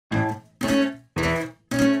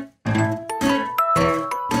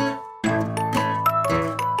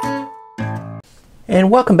And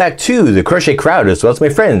welcome back to the crochet crowd as well as my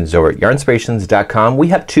friends over at yarnspirations.com. We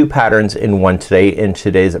have two patterns in one today in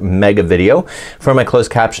today's mega video. For my closed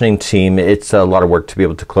captioning team, it's a lot of work to be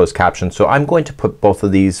able to close caption, so I'm going to put both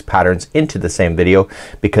of these patterns into the same video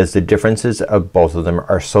because the differences of both of them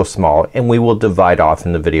are so small, and we will divide off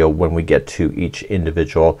in the video when we get to each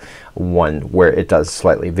individual one where it does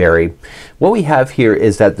slightly vary. What we have here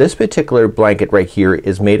is that this particular blanket right here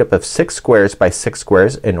is made up of 6 squares by 6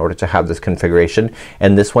 squares in order to have this configuration,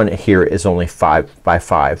 and this one here is only 5 by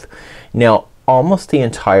 5. Now almost the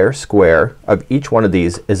entire square of each one of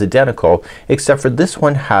these is identical, except for this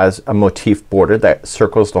one has a motif border that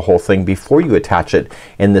circles the whole thing before you attach it,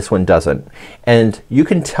 and this one doesn't. And you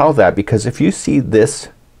can tell that because if you see this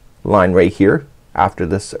line right here after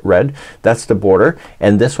this red, that's the border,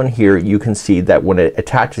 and this one here you can see that when it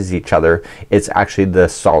attaches each other it's actually the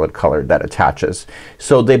solid color that attaches.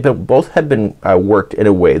 So they both have been worked in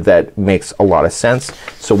a way that makes a lot of sense.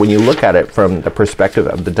 So when you look at it from the perspective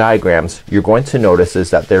of the diagrams, you're going to notice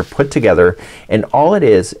is that they're put together, and all it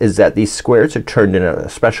is that these squares are turned in a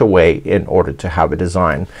special way in order to have a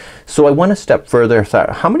design. So I went a step further.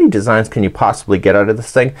 Thought, how many designs can you possibly get out of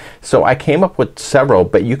this thing? So I came up with several,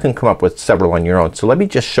 but you can come up with several on your own. So let me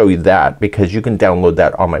just show you that, because you can download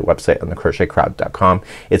that on my website on the crochetcrowd.com.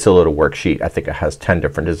 It's a little worksheet. I think it has 10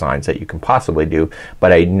 different designs that you can possibly do,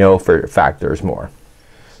 but I know for a fact there's more.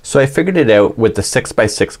 So I figured it out with the 6 by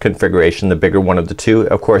 6 configuration, the bigger one of the two.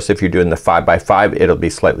 Of course if you're doing the 5 by 5 it'll be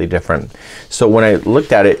slightly different. So when I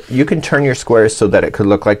looked at it, you can turn your squares so that it could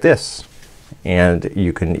look like this, and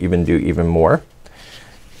you can even do even more.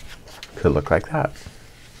 Could look like that.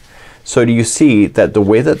 So do you see that the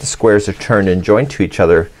way that the squares are turned and joined to each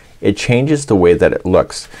other, it changes the way that it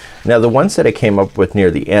looks. Now the ones that I came up with near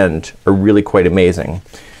the end are really quite amazing.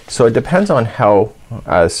 So it depends on how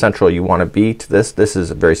central you want to be to this. This is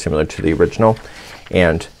very similar to the original,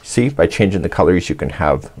 and see, by changing the colors you can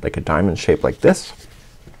have like a diamond shape like this.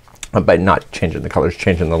 By not changing the colors,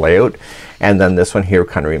 changing the layout. And then this one here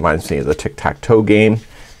kind of reminds me of the tic-tac-toe game.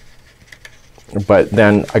 But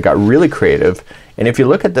then I got really creative, and if you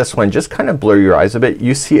look at this one, just kind of blur your eyes a bit,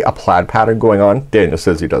 you see a plaid pattern going on. Daniel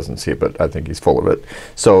says he doesn't see it, but I think he's full of it.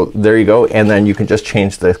 So there you go, and then you can just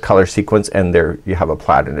change the color sequence, and there you have a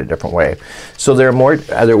plaid in a different way. So there are more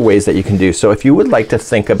other ways that you can do. So if you would like to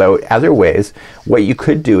think about other ways, what you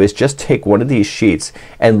could do is just take one of these sheets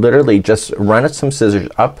and literally just run some scissors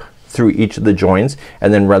up through each of the joins,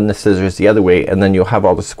 and then run the scissors the other way, and then you'll have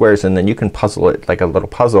all the squares, and then you can puzzle it like a little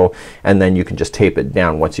puzzle, and then you can just tape it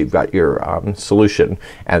down once you've got your solution,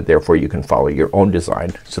 and therefore you can follow your own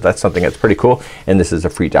design. So that's something that's pretty cool, and this is a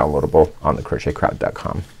free downloadable on the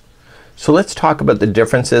crochetcrowd.com. So let's talk about the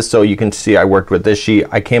differences. So you can see I worked with this sheet.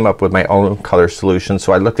 I came up with my own color solution.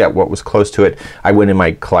 So I looked at what was close to it. I went in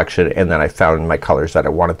my collection and then I found my colors that I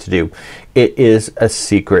wanted to do. It is a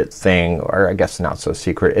secret thing, or I guess not so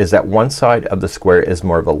secret, is that one side of the square is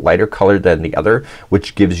more of a lighter color than the other,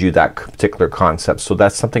 which gives you that particular concept. So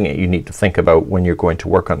that's something that you need to think about when you're going to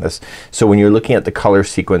work on this. So when you're looking at the color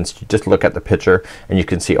sequence, you just look at the picture and you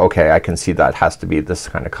can see, okay, I can see that has to be this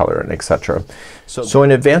kind of color, and etc. So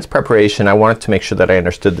in advanced preparation I wanted to make sure that I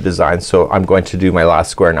understood the design, so I'm going to do my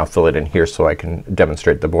last square and I'll fill it in here so I can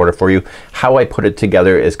demonstrate the border for you. How I put it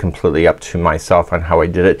together is completely up to myself on how I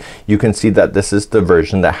did it. You can see that this is the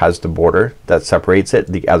version that has the border that separates it.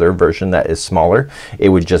 The other version that is smaller, it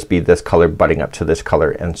would just be this color butting up to this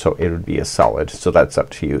color, and so it would be a solid. So that's up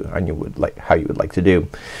to you and how you would like to do.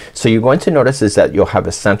 So you're going to notice is that you'll have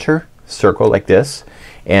a center circle like this,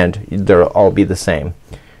 and they'll all be the same.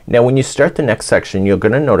 Now when you start the next section, you're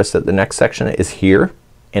gonna notice that the next section is here,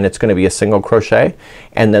 and it's gonna be a single crochet,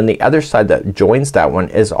 and then the other side that joins that one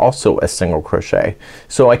is also a single crochet.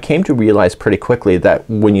 So I came to realize pretty quickly that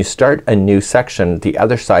when you start a new section, the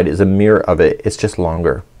other side is a mirror of it. It's just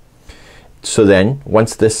longer. So then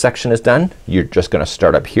once this section is done, you're just gonna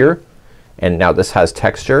start up here, and now this has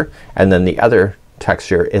texture, and then the other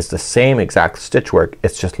texture is the same exact stitch work,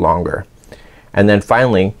 it's just longer. And then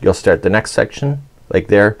finally you'll start the next section like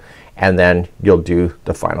there, and then you'll do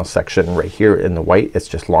the final section right here in the white. It's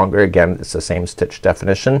just longer. Again, it's the same stitch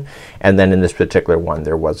definition, and then in this particular one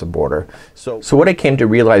there was a border. So what I came to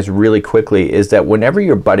realize really quickly is that whenever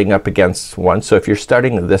you're butting up against one, so if you're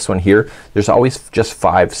starting this one here, there's always just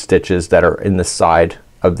 5 stitches that are in the side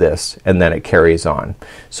of this, and then it carries on.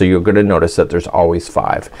 So you're gonna notice that there's always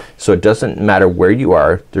 5. So it doesn't matter where you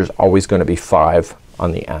are, there's always gonna be 5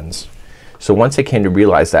 on the ends. So once I came to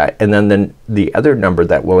realize that, and then the other number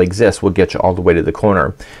that will exist will get you all the way to the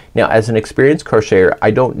corner. Now as an experienced crocheter, I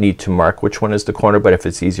don't need to mark which one is the corner, but if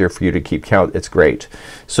it's easier for you to keep count, it's great.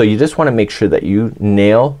 So you just want to make sure that you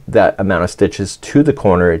nail that amount of stitches to the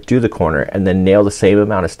corner, do the corner, and then nail the same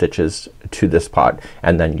amount of stitches to this spot,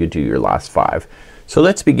 and then you do your last 5. So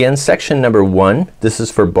let's begin section number 1. This is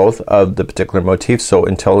for both of the particular motifs, so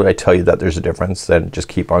until I tell you that there's a difference, then just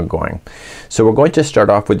keep on going. So we're going to start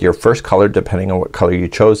off with your first color. Depending on what color you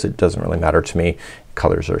chose, it doesn't really matter to me.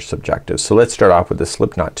 Colors are subjective. So let's start off with the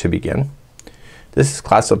slip knot to begin. This is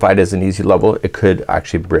classified as an easy level. It could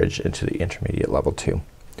actually bridge into the intermediate level too.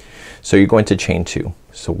 So you're going to chain 2.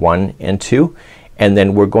 So 1 and 2, and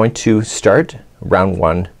then we're going to start round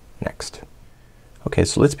 1 next. Okay,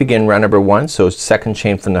 so let's begin round number 1. So second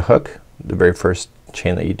chain from the hook, the very first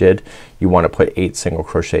chain that you did, you want to put 8 single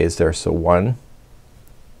crochets there. So 1,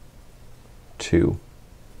 2,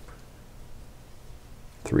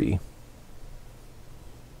 3,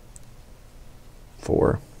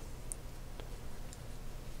 4,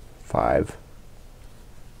 5,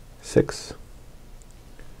 6,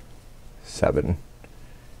 7,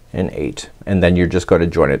 and 8, and then you're just going to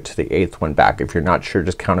join it to the 8th one back. If you're not sure,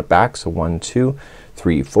 just count it back. So 1, 2,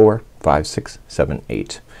 3, 4, 5, 6, 7,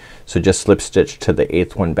 8. So just slip stitch to the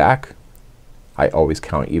 8th one back. I always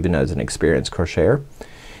count even as an experienced crocheter.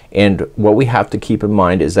 And what we have to keep in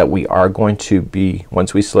mind is that we are going to be,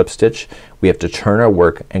 once we slip stitch, we have to turn our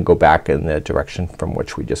work and go back in the direction from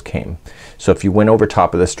which we just came. So if you went over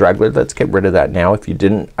top of the straggler, let's get rid of that now. If you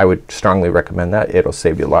didn't, I would strongly recommend that. It'll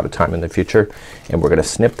save you a lot of time in the future. And we're gonna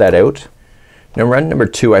snip that out. Now round number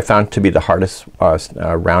 2 I found to be the hardest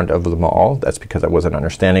round of them all. That's because I wasn't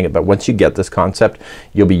understanding it, but once you get this concept,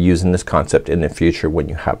 you'll be using this concept in the future when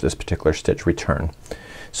you have this particular stitch return.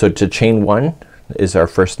 So to chain 1 is our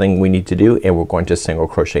first thing we need to do, and we're going to single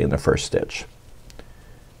crochet in the first stitch.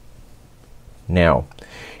 Now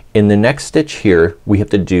in the next stitch here we have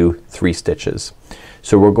to do 3 stitches.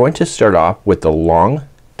 So we're going to start off with the long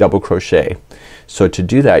double crochet. So to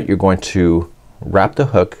do that, you're going to wrap the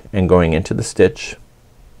hook and going into the stitch,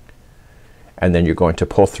 and then you're going to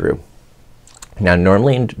pull through. Now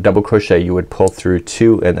normally in double crochet you would pull through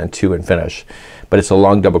 2 and then 2 and finish, but it's a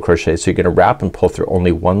long double crochet, so you're gonna wrap and pull through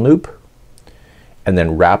only 1 loop, and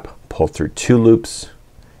then wrap, pull through 2 loops,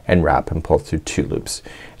 and wrap and pull through 2 loops.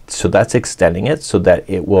 So that's extending it so that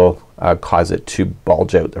it will cause it to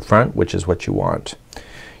bulge out the front, which is what you want.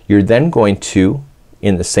 You're then going to,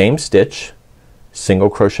 in the same stitch,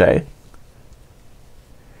 single crochet,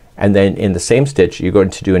 and then in the same stitch you're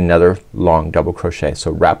going to do another long double crochet.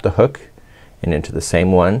 So wrap the hook and into the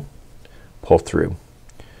same one, pull through,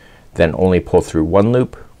 then only pull through 1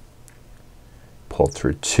 loop, pull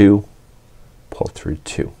through 2, pull through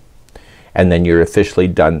 2, and then you're officially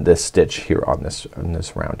done this stitch here on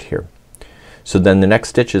this round here. So then the next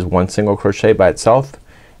stitch is 1 single crochet by itself,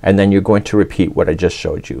 and then you're going to repeat what I just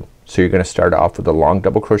showed you. So you're gonna start off with a long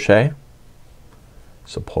double crochet,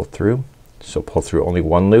 so pull through, only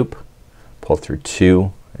 1 loop, pull through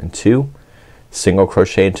 2 and 2, single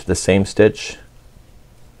crochet into the same stitch,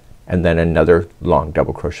 and then another long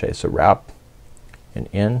double crochet. So wrap and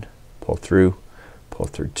in, pull through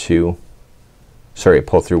 2, sorry,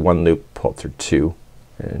 pull through 1 loop, pull through 2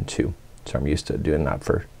 and 2. So I'm used to doing that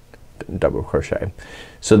for double crochet.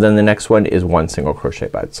 So then the next one is 1 single crochet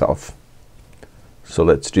by itself. So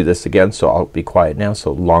let's do this again. So I'll be quiet now.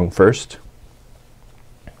 So long first,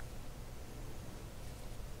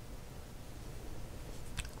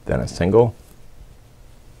 then a single,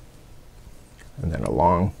 and then a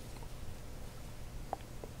long,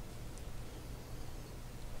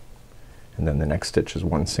 and then the next stitch is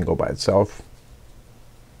 1 single by itself.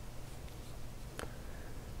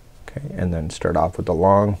 Okay, and then start off with a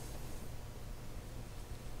long,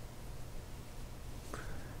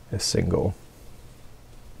 a single,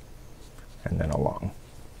 and then a long.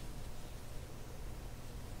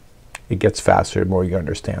 It gets faster the more you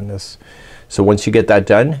understand this. So once you get that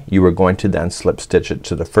done, you are going to then slip stitch it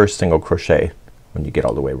to the first single crochet when you get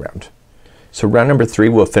all the way around. So round number 3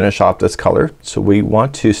 we'll finish off this color. So we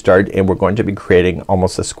want to start, and we're going to be creating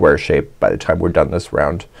almost a square shape by the time we're done this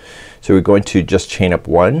round. So we're going to just chain up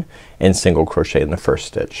 1 and single crochet in the first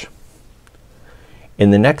stitch.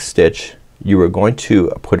 In the next stitch you are going to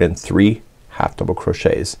put in 3 half double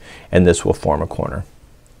crochets, and this will form a corner.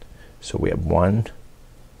 So we have 1,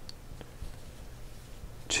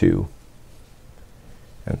 2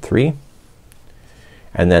 and 3,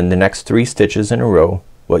 and then the next 3 stitches in a row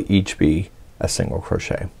will each be a single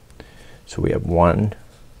crochet. So we have 1,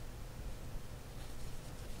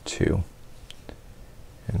 2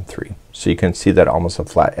 and 3. So you can see that almost a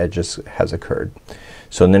flat edge has occurred.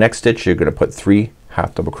 So in the next stitch you're gonna put 3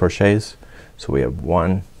 half double crochets. So we have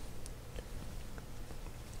 1,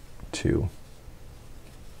 2,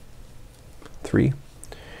 3,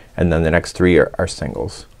 and then the next 3 are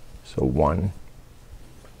singles. So 1,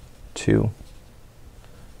 2,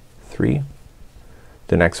 3.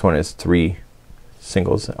 The next one is 3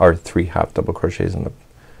 singles or 3 half double crochets in the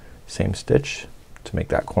same stitch to make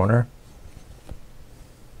that corner.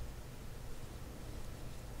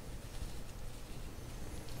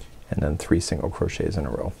 And then 3 single crochets in a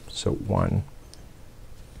row. So 1,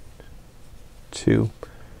 2,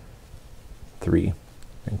 3,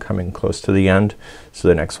 and coming close to the end. So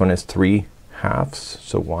the next one is 3 halves.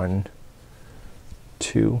 So 1,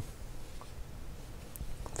 2,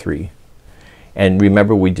 3. And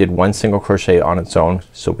remember we did 1 single crochet on its own,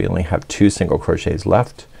 so we only have 2 single crochets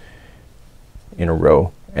left in a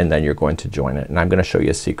row, and then you're going to join it. And I'm gonna show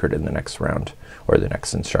you a secret in the next round or the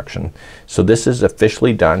next instruction. So this is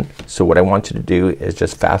officially done. So what I want you to do is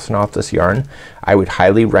just fasten off this yarn. I would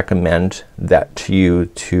highly recommend that to you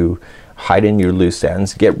to hide in your loose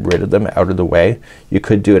ends, get rid of them out of the way. You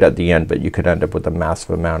could do it at the end, but you could end up with a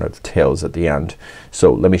massive amount of tails at the end.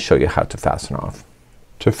 So let me show you how to fasten off.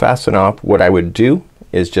 To fasten off, what I would do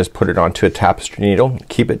is just put it onto a tapestry needle,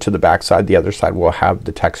 keep it to the back side. The other side will have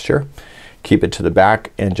the texture. Keep it to the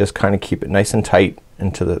back and just kind of keep it nice and tight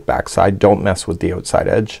into the back side. Don't mess with the outside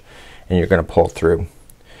edge, and you're gonna pull through.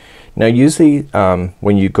 Now usually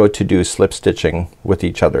when you go to do slip stitching with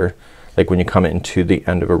each other, like when you come into the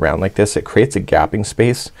end of a round like this, it creates a gapping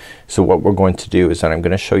space. So what we're going to do is that I'm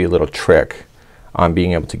gonna show you a little trick on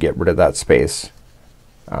being able to get rid of that space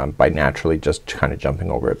by naturally just kind of jumping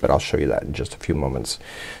over it, but I'll show you that in just a few moments.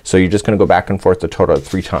 So you're just gonna go back and forth a total of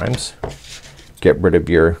 3 times. Get rid of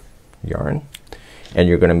your yarn, and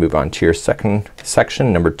you're gonna move on to your second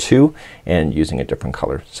section, number 2, and using a different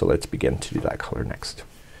color. So let's begin to do that color next.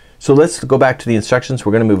 So let's go back to the instructions.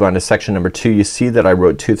 We're gonna move on to section number 2. You see that I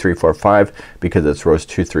wrote 2, 3, 4, 5 because it's rows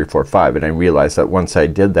 2, 3, 4, 5, and I realized that once I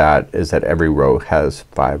did that is that every row has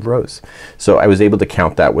 5 rows. So I was able to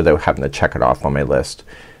count that without having to check it off on my list.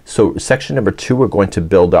 So section number 2 we're going to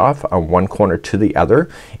build off on one corner to the other,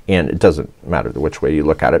 and it doesn't matter which way you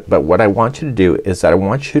look at it, but what I want you to do is that I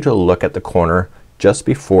want you to look at the corner just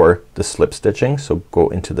before the slip stitching. So go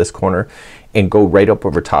into this corner and go right up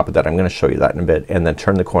over top of that. I'm gonna show you that in a bit, and then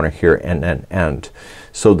turn the corner here and then end.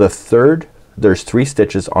 So there's 3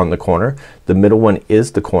 stitches on the corner. The middle one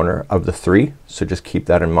is the corner of the 3, so just keep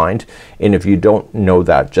that in mind. And if you don't know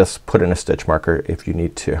that, just put in a stitch marker if you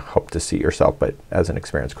need to help to see yourself, but as an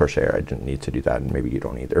experienced crocheter I didn't need to do that, and maybe you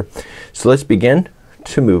don't either. So let's begin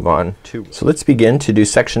to move on to, so let's begin to do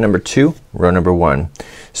section number 2, row number 1.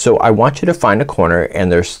 So I want you to find a corner,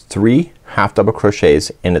 and there's 3 half double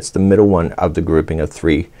crochets, and it's the middle one of the grouping of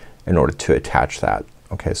 3 in order to attach that.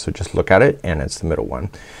 Okay, so just look at it, and it's the middle one.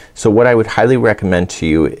 So what I would highly recommend to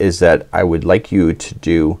you is that I would like you to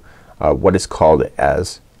do what is called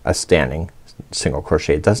as a standing single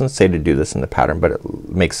crochet. It doesn't say to do this in the pattern, but it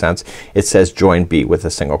makes sense. It says join B with a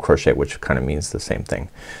single crochet, which kind of means the same thing.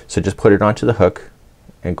 So just put it onto the hook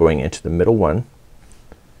and going into the middle one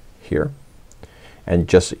here, and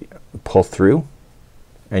just pull through,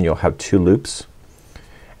 and you'll have 2 loops,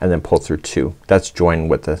 and then pull through 2. That's join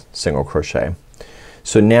with a single crochet.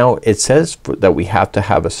 So now it says that we have to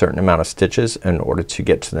have a certain amount of stitches in order to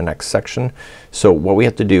get to the next section. So what we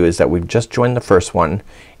have to do is that we've just joined the first one,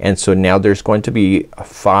 and so now there's going to be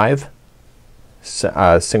 5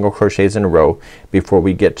 single crochets in a row before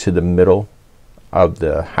we get to the middle of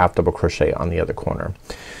the half double crochet on the other corner.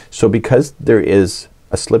 So because there is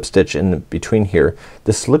a slip stitch in between here,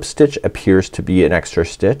 the slip stitch appears to be an extra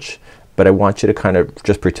stitch, but I want you to kind of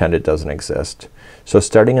just pretend it doesn't exist. So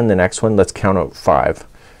starting in the next one, let's count out 5.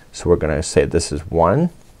 So we're gonna say this is 1,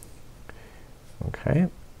 okay,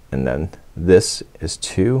 and then this is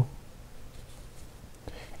 2,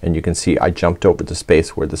 and you can see I jumped over the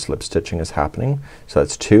space where the slip stitching is happening. So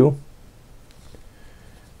that's 2,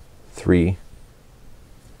 3,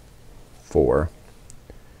 4,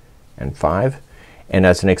 and 5. And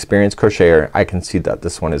as an experienced crocheter I can see that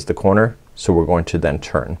this one is the corner, so we're going to then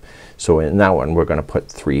turn. So in that one we're gonna put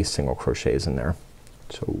 3 single crochets in there.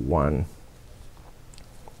 So 1,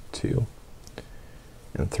 2,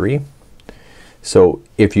 and 3. So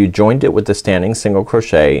if you joined it with the standing single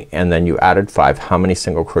crochet and then you added 5, how many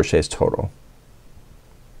single crochets total?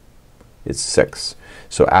 It's 6.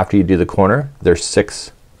 So after you do the corner, there's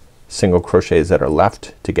 6 single crochets that are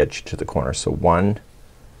left to get you to the corner. So 1,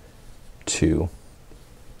 2,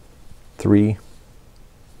 3,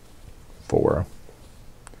 4,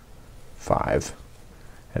 5,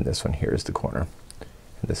 and this one here is the corner,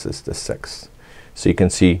 and this is the 6th. So you can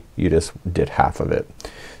see you just did half of it.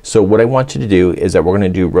 So what I want you to do is that we're gonna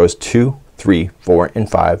do rows 2, 3, 4, and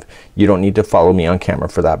 5. You don't need to follow me on camera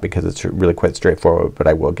for that because it's really quite straightforward, but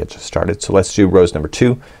I will get you started. So let's do rows number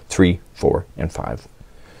 2, 3, 4, and 5.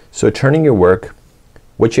 So turning your work,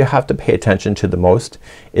 what you have to pay attention to the most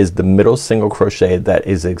is the middle single crochet that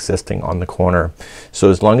is existing on the corner. So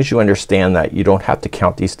as long as you understand that, you don't have to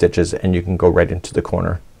count these stitches and you can go right into the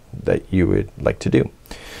corner that you would like to do.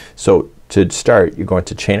 So to start, you're going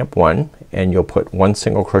to chain up 1 and you'll put 1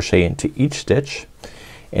 single crochet into each stitch,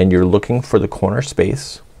 and you're looking for the corner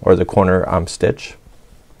space or the corner stitch.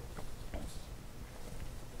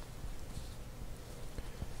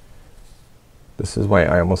 This is why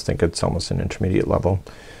I almost think it's almost an intermediate level.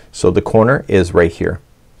 So the corner is right here.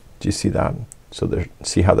 Do you see that? So there,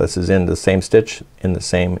 see how this is in the same stitch, in the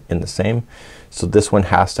same, in the same. So this one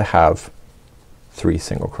has to have 3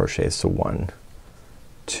 single crochets. So 1,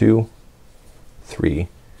 2, 3,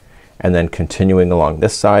 and then continuing along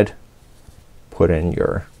this side, put in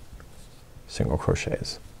your single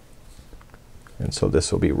crochets. And so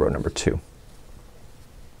this will be row number 2.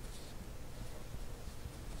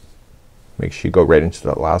 Make sure you go right into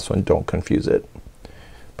that last one. Don't confuse it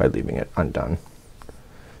by leaving it undone.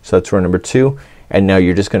 So that's row number 2, and now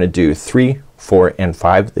you're just gonna do 3, 4, and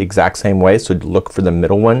 5 the exact same way. So look for the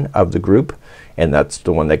middle one of the group, and that's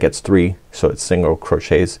the one that gets 3. So it's single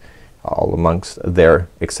crochets all amongst there,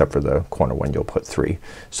 except for the corner one you'll put 3.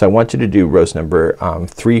 So I want you to do rows number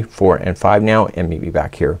 3, 4, and 5 now, and meet me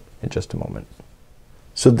back here in just a moment.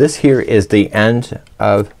 So this here is the end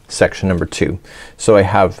of section number 2. So I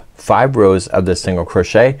have 5 rows of this single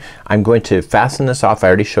crochet. I'm going to fasten this off. I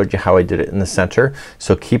already showed you how I did it in the center.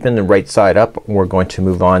 So keeping the right side up, we're going to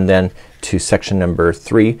move on then to section number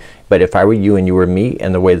 3. But if I were you and you were me,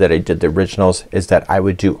 and the way that I did the originals is that I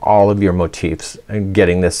would do all of your motifs and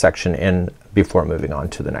getting this section in before moving on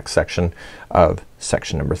to the next section of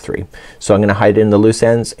section number 3. So I'm gonna hide in the loose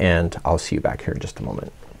ends, and I'll see you back here in just a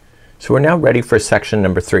moment. So we're now ready for section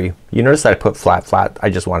number 3. You notice that I put flat flat. I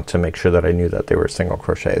just wanted to make sure that I knew that they were single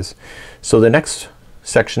crochets. So the next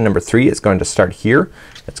section number 3 is going to start here.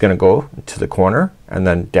 It's gonna go to the corner and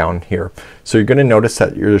then down here. So you're gonna notice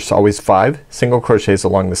that there's always 5 single crochets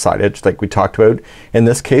along the side edge like we talked about. In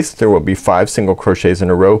this case there will be 5 single crochets in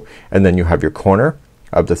a row, and then you have your corner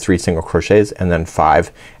of the 3 single crochets, and then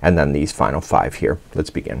 5, and then these final 5 here. Let's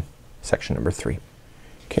begin section number 3.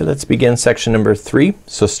 Okay, let's begin section number 3.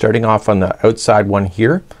 So starting off on the outside one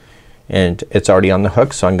here, and it's already on the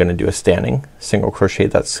hook, so I'm gonna do a standing single crochet.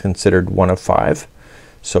 That's considered 1 of 5.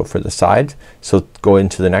 So for the side, so go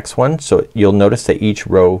into the next one. So you'll notice that each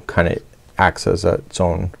row kind of acts as its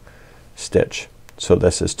own stitch. So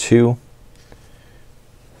this is 2,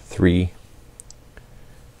 3,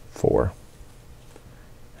 4,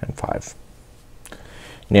 and 5.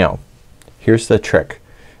 Now here's the trick.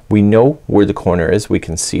 We know where the corner is. We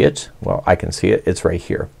can see it. Well, I can see it. It's right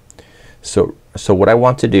here. So what I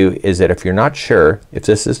want to do is that if you're not sure if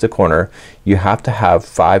this is the corner, you have to have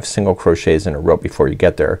 5 single crochets in a row before you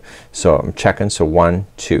get there. So I'm checking. So 1,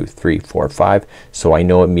 2, 3, 4, 5. So I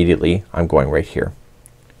know immediately I'm going right here.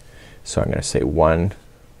 So I'm gonna say 1,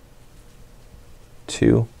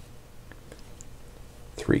 2,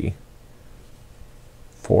 3,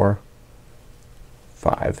 4,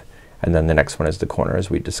 5. And then the next one is the corner as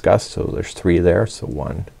we discussed. So there's 3 there. So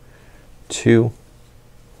 1, 2,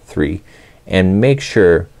 3, and make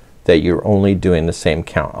sure that you're only doing the same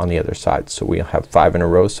count on the other side. So we'll have 5 in a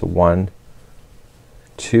row. So 1,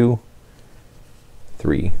 2,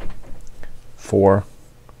 3, 4,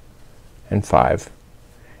 and 5,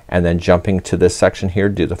 and then jumping to this section here,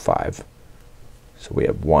 do the 5. So we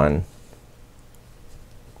have 1,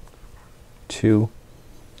 2,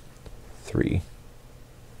 3,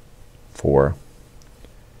 4,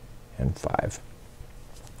 and 5,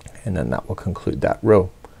 and then that will conclude that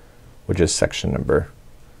row, which is section number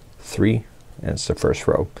 3, and it's the first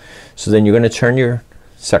row. So then you're going to turn your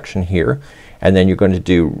section here, and then you're going to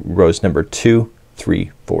do rows number 2,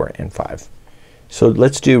 3, 4, and 5. So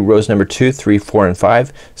let's do rows number 2, 3, 4, and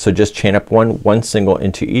 5. So just chain up one single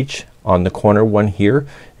into each. On the corner one here,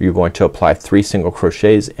 you're going to apply 3 single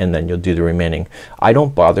crochets, and then you'll do the remaining. I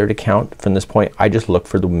don't bother to count from this point. I just look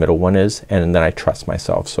for the middle one is, and then I trust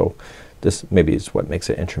myself. So this maybe is what makes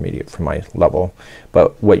it intermediate for my level.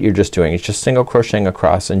 But what you're just doing is just single crocheting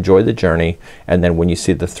across. Enjoy the journey, and then when you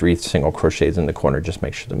see the 3 single crochets in the corner, just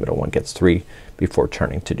make sure the middle one gets 3 before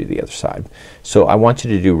turning to do the other side. So I want you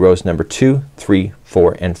to do rows number 2, 3,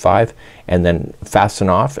 4, and 5, and then fasten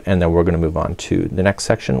off, and then we're gonna move on to the next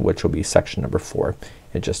section, which will be section number 4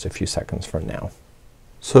 in just a few seconds from now.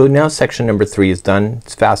 So now section number 3 is done.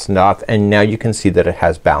 It's fastened off and now you can see that it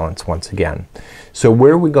has balance once again. So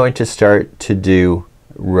where are we going to start to do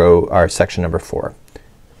section number 4?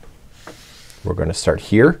 We're going to start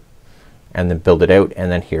here and then build it out and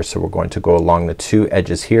then here. So we're going to go along the 2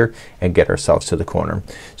 edges here and get ourselves to the corner.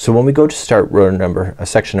 So when we go to start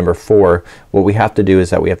section number 4, what we have to do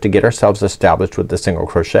is that we have to get ourselves established with the single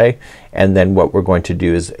crochet, and then what we're going to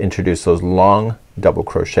do is introduce those long double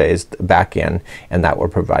crochets back in, and that will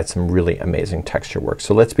provide some really amazing texture work.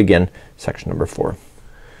 So let's begin section number 4.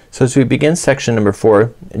 So as we begin section number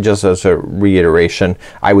 4, just as a reiteration,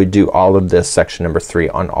 I would do all of this section number 3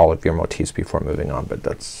 on all of your motifs before moving on, but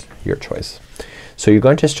that's your choice. So you're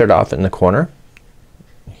going to start off in the corner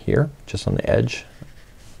here, just on the edge,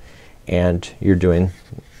 and you're doing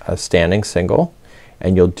a standing single,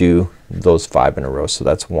 and you'll do those 5 in a row. So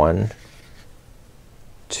that's 1,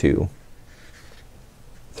 2,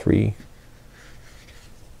 3,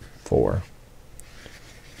 4,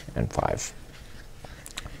 and 5.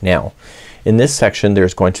 Now in this section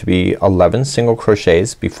there's going to be 11 single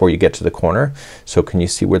crochets before you get to the corner. So can you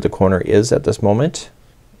see where the corner is at this moment?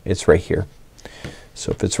 It's right here.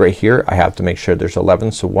 So if it's right here, I have to make sure there's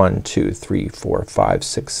 11. So 1, 2, 3, 4, 5,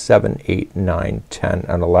 6, 7, 8, 9, 10,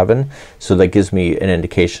 and 11. So that gives me an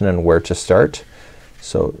indication on where to start.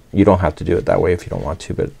 So you don't have to do it that way if you don't want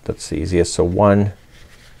to, but that's the easiest. So 1,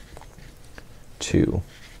 2,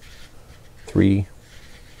 3,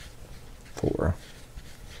 4,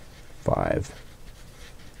 5,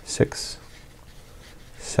 6,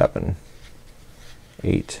 7,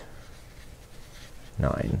 8,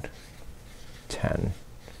 9, 10,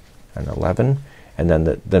 and 11, and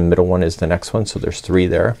then the middle one is the next one. So there's 3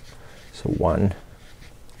 there. So 1,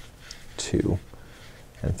 2,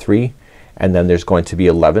 and 3, and then there's going to be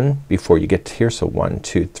 11 before you get to here. So 1,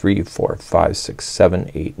 2, 3, 4, 5, 6,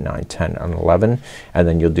 7, 8, 9, 10, and 11, and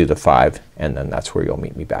then you'll do the 5, and then that's where you'll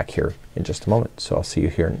meet me back here in just a moment. So I'll see you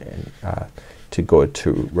here to go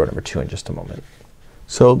to row number 2 in just a moment.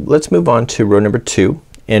 So let's move on to row number 2,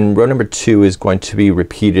 and row number 2 is going to be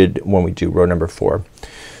repeated when we do row number 4.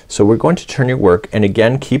 So we're going to turn your work, and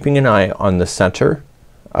again keeping an eye on the center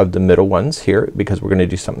of the middle ones here, because we're going to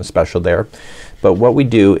do something special there. But what we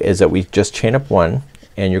do is that we just chain up 1,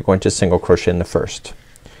 and you're going to single crochet in the first,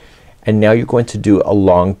 and now you're going to do a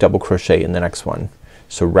long double crochet in the next one.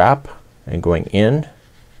 So wrap and going in,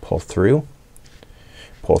 pull through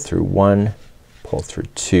 1, pull through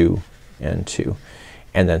 2 and 2,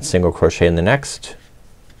 and then single crochet in the next,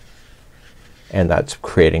 and that's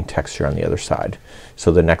creating texture on the other side.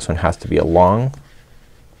 So the next one has to be a long,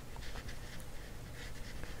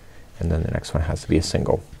 and then the next one has to be a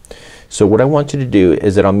single. So what I want you to do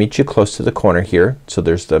is that I'll meet you close to the corner here. So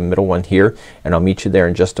there's the middle one here, and I'll meet you there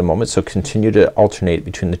in just a moment. So continue to alternate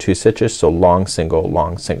between the 2 stitches. So long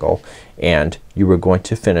single, and you were going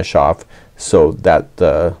to finish off so that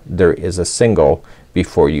there is a single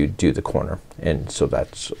before you do the corner, and so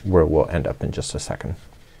that's where we'll end up in just a second.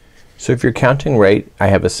 So if you're counting right, I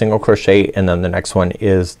have a single crochet and then the next one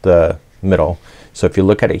is the middle. So if you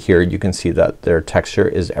look at it here, you can see that their texture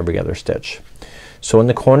is every other stitch. So in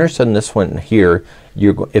the corners on this one here,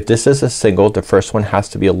 if this is a single, the first one has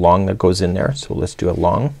to be a long that goes in there. So let's do a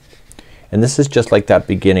long, and this is just like that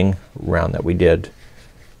beginning round that we did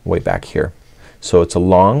way back here. So it's a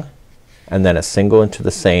long and then a single into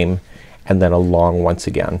the same, and then a long once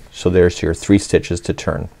again. So there's your 3 stitches to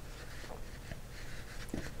turn.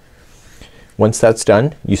 Once that's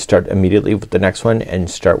done, you start immediately with the next one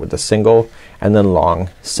and start with a single and then long,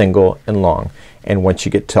 single and long, and once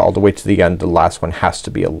you get to all the way to the end, the last one has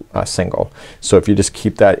to be a single. So if you just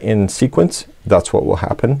keep that in sequence, that's what will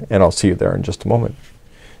happen, and I'll see you there in just a moment.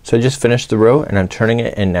 So I just finished the row and I'm turning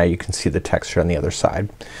it, and now you can see the texture on the other side.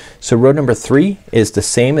 So row number 3 is the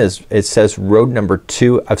same as it says row number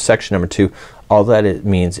 2 of section number 2. All that it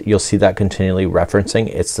means, you'll see that continually referencing,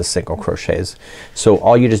 it's the single crochets. So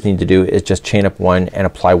all you just need to do is just chain up 1 and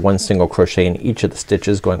apply 1 single crochet in each of the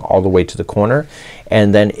stitches going all the way to the corner,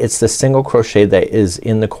 and then it's the single crochet that is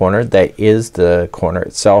in the corner that is the corner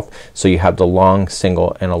itself. So you have the long,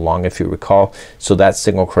 single, and a long, if you recall. So that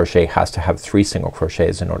single crochet has to have 3 single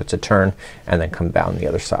crochets in order to turn and then come down the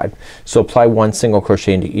other side. So apply 1 single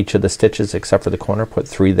crochet into each of the stitches except for the corner, put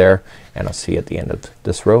 3 there, and I'll see you at the end of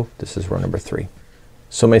this row. This is row number 3.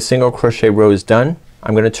 So my single crochet row is done.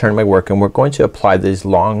 I'm gonna turn my work, and we're going to apply these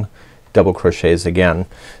long double crochets again.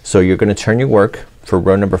 So you're gonna turn your work for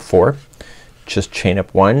row number 4. Just chain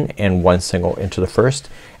up 1 and 1 single into the first,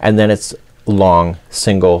 and then it's long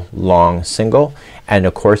single, and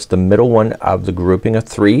of course the middle one of the grouping of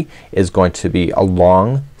 3 is going to be a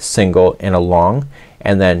long single and a long,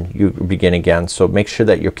 and then you begin again. So make sure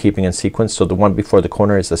that you're keeping in sequence. So the one before the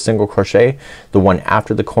corner is a single crochet, the one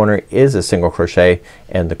after the corner is a single crochet,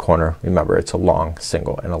 and the corner, remember, it's a long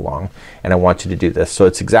single and a long, and I want you to do this. So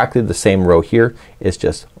it's exactly the same row here, it's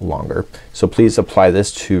just longer. So please apply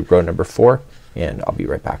this to row number 4, and I'll be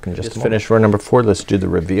right back in just a moment. Finish row number 4. Let's do the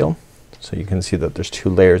reveal. So you can see that there's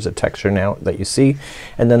 2 layers of texture now that you see,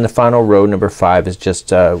 and then the final row number 5 is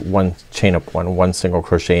just one chain up one single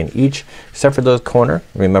crochet in each, except for the corner.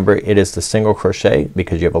 Remember, it is the single crochet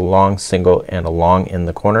because you have a long single and a long in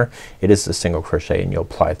the corner. It is the single crochet, and you'll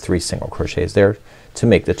apply 3 single crochets there to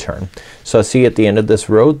make the turn. So I'll see you at the end of this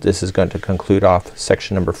row. This is going to conclude off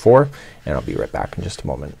section number 4, and I'll be right back in just a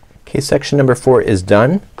moment. Okay, section number 4 is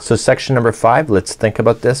done. So section number 5, let's think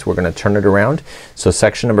about this. We're gonna turn it around. So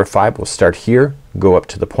section number 5 will start here, go up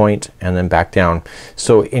to the point, and then back down.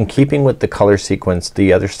 So in keeping with the color sequence,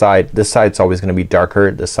 the other side, this side's always gonna be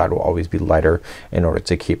darker, this side will always be lighter in order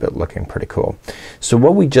to keep it looking pretty cool. So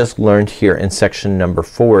what we just learned here in section number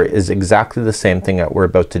 4 is exactly the same thing that we're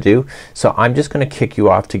about to do. So I'm just gonna kick you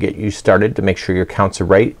off to get you started to make sure your counts are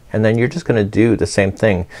right, and then you're just gonna do the same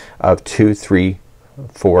thing of 2, 3,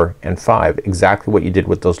 4, and 5, exactly what you did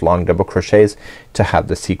with those long double crochets to have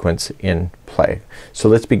the sequence in play. So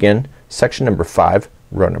let's begin section number 5,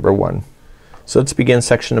 row number 1. So let's begin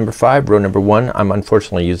section number 5, row number 1. I'm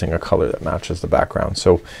unfortunately using a color that matches the background.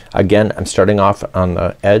 So again, I'm starting off on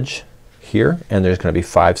the edge here, and there's gonna be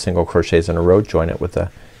 5 single crochets in a row. Join it with a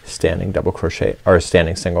standing double crochet or a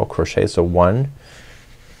standing single crochet. So 1,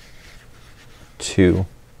 2,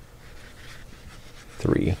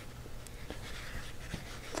 3,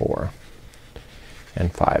 4,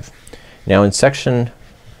 and 5. Now in section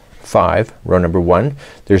 5, row number 1,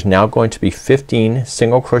 there's now going to be 15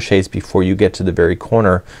 single crochets before you get to the very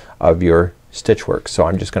corner of your stitch work. So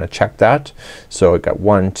I'm just gonna check that. So I got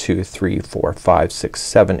 1, 2, 3, 4, 5, 6,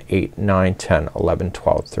 7, 8, 9, 10, 11,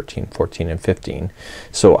 12, 13, 14, and 15.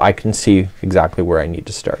 So I can see exactly where I need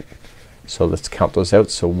to start. So let's count those out.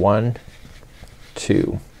 So 1,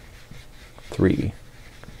 2, 3,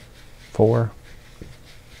 4,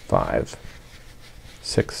 5,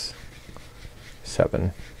 6,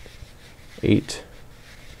 7, 8,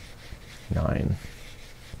 9,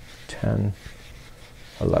 10,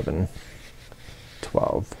 11,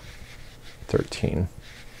 12, 13,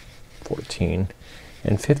 14,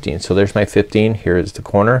 and 15. So there's my 15. Here is the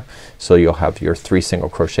corner. So you'll have your 3 single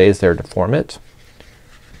crochets there to form it.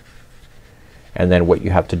 And then what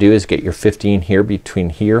you have to do is get your 15 here between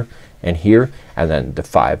here and here, and then the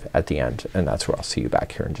 5 at the end, and that's where I'll see you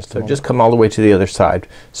back here in just a moment. Just come all the way to the other side.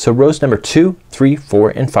 So rows number 2, 3, 4,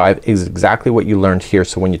 and 5 is exactly what you learned here.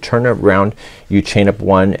 So when you turn it around, you chain up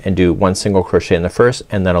 1 and do 1 single crochet in the first,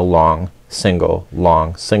 and then a long single,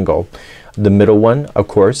 long single. The middle one, of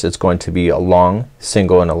course, is going to be a long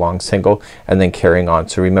single and a long single, and then carrying on.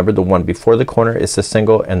 So remember, the one before the corner is a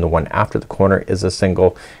single, and the one after the corner is a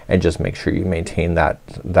single, and just make sure you maintain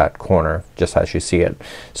that corner just as you see it.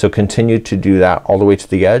 So continue to do that all the way to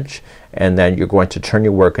the edge, and then you're going to turn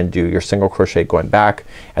your work and do your single crochet going back,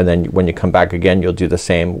 and then when you come back again, you'll do the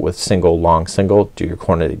same with single, long single, do your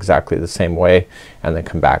corner exactly the same way, and then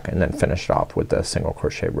come back and then finish it off with the single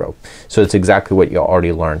crochet row. So it's exactly what you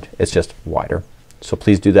already learned, it's just wider. So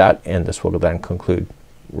please do that, and this will then conclude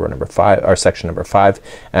row number 5 or section number 5,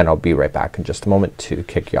 and I'll be right back in just a moment to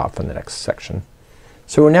kick you off on the next section.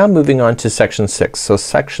 So we're now moving on to section 6. So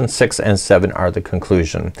section 6 and 7 are the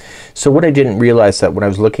conclusion. So what I didn't realize that when I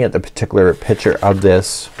was looking at the particular picture of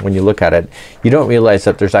this, when you look at it, you don't realize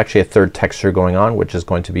that there's actually a third texture going on, which is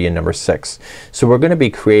going to be in number 6. So we're gonna be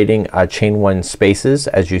creating chain 1 spaces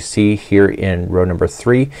as you see here in row number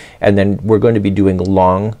 3, and then we're going to be doing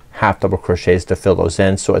long half double crochets to fill those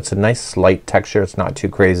in. So it's a nice slight texture, it's not too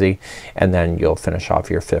crazy, and then you'll finish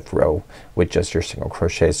off your 5th row with just your single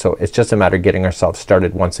crochet. So it's just a matter of getting ourselves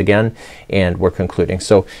started once again, and we're concluding.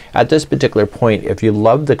 So at this particular point, if you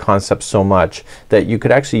love the concept so much that you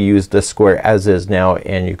could actually use this square as is now,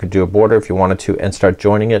 and you could do a border if you wanted to and start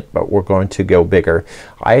joining it, but we're going to go bigger.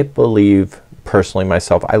 I believe personally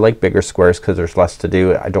myself, I like bigger squares because there's less to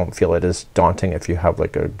do. I don't feel it is daunting if you have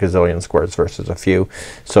like a gazillion squares versus a few.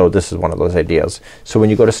 So this is one of those ideas. So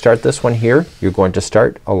when you go to start this one here, you're going to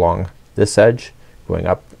start along this edge, going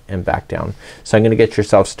up and back down. So I'm gonna get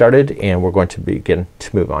yourself started, and we're going to begin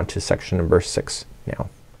to move on to section number 6 now.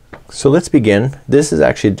 So let's begin. This is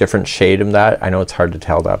actually a different shade of that. I know it's hard to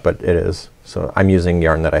tell that, but it is. So I'm using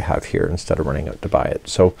yarn that I have here instead of running out to buy it.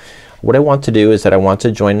 So what I want to do is that I want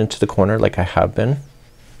to join into the corner like I have been,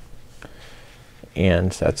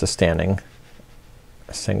 and that's a standing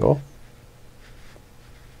single,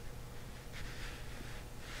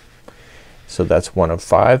 So that's 1 of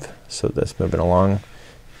 5. So that's moving along.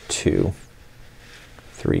 2,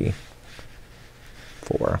 3,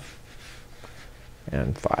 4,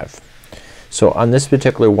 and 5. So on this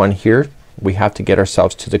particular one here, we have to get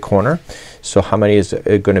ourselves to the corner. So how many is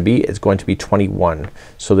it going to be? It's going to be 21.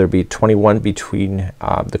 So there'll be 21 between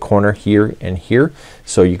the corner here and here.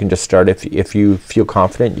 So you can just start if you feel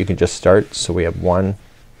confident, you can just start. So we have 1,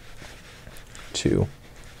 2,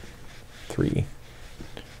 3,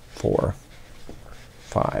 4,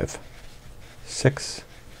 5, 6,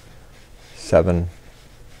 7,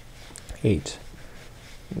 8,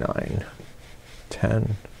 9,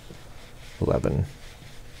 10, 11,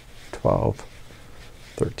 12,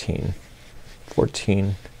 13,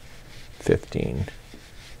 14, 15,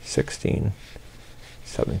 16,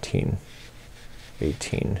 17,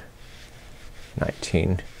 18,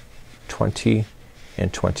 19, 20,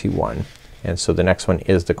 and 21. And so the next one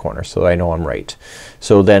is the corner, so I know I'm right.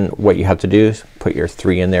 So then what you have to do is put your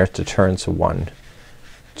 3 in there to turn. So 1,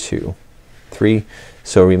 2, 3.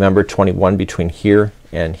 So remember 21 between here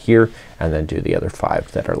and here, and then do the other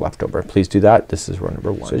 5 that are left over. Please do that. This is row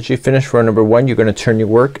number 1. So as you finish row number 1, you're going to turn your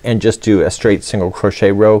work and just do a straight single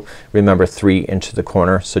crochet row. Remember 3 into the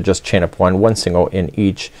corner. So just chain up 1 single in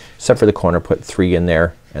each, except for the corner. Put 3 in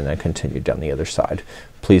there and then continue down the other side.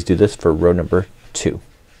 Please do this for row number 2.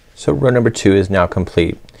 So row number 2 is now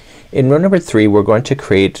complete. In row number 3 we're going to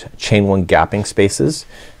create chain 1 gapping spaces.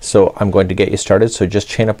 So I'm going to get you started. So just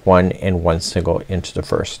chain up 1 and 1 single into the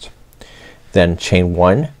first. Then chain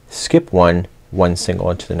 1, skip 1, 1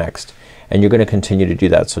 single into the next. And you're going to continue to do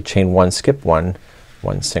that. So chain 1, skip 1,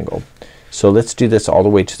 1 single. So let's do this all the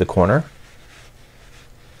way to the corner.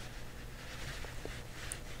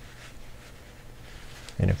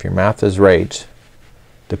 And if your math is right,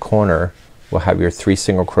 the corner will have your 3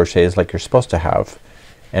 single crochets like you're supposed to have,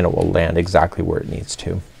 and it will land exactly where it needs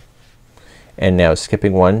to. And now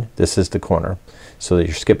skipping 1, this is the corner. So that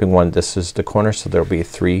you're skipping 1, this is the corner, so there'll be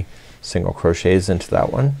 3 single crochets into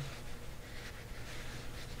that one.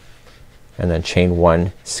 And then chain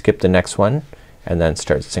 1, skip the next one, and then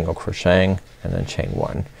start single crocheting, and then chain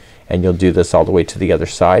 1. And you'll do this all the way to the other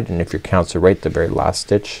side, and if your counts are right, the very last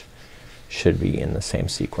stitch should be in the same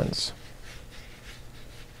sequence.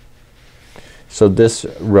 So this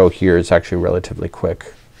row here is actually relatively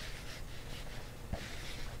quick,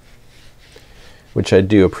 which I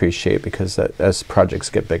do appreciate because as projects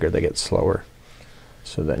get bigger they get slower.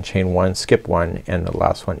 So then chain 1, skip 1, and the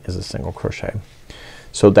last one is a single crochet.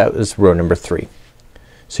 So that is row number 3.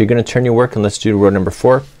 So you're gonna turn your work and let's do row number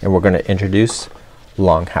 4, and we're gonna introduce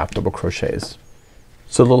long half double crochets.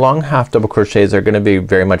 So the long half double crochets are gonna be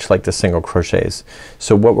very much like the single crochets.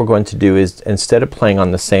 So what we're going to do is instead of playing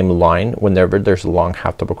on the same line, whenever there's a long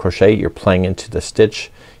half double crochet, you're playing into the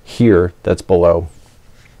stitch here that's below.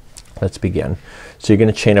 Let's begin. So you're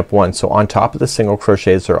gonna chain up 1. So on top of the single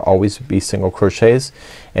crochets there will always be single crochets,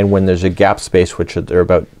 and when there's a gap space, which they're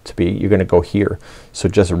about to be, you're gonna go here. So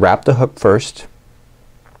just wrap the hook first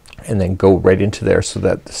and then go right into there so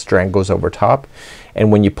that the strand goes over top.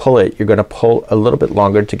 And when you pull it, you're gonna pull a little bit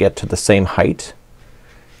longer to get to the same height,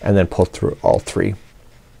 and then pull through all 3.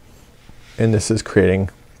 And this is creating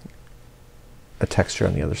a texture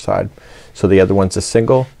on the other side. So the other one's a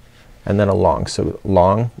single and then a long. So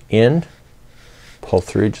long in, pull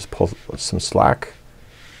through, just pull some slack,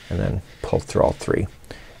 and then pull through all 3.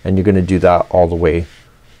 And you're gonna do that all the way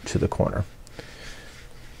to the corner.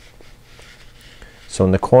 So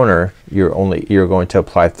in the corner you're going to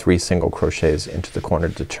apply 3 single crochets into the corner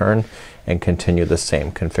to turn and continue the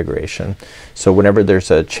same configuration. So whenever there's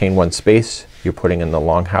a chain 1 space you're putting in the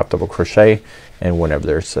long half double crochet, and whenever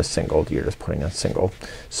there's a single you're just putting a single.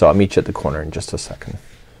 So I'll meet you at the corner in just a second.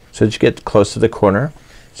 So as you get close to the corner,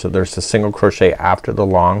 so there's a single crochet after the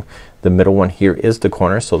long. The middle one here is the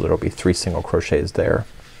corner, so there'll be 3 single crochets there.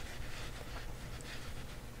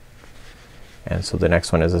 And so the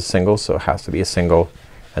next one is a single, so it has to be a single,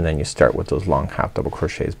 and then you start with those long half double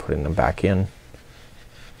crochets, putting them back in,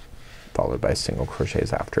 followed by single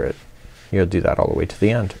crochets after it. You'll do that all the way to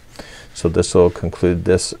the end. So this will conclude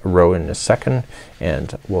this row in a second,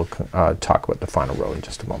 and we'll talk about the final row in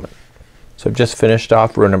just a moment. So I've just finished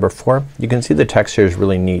off row number 4. You can see the texture is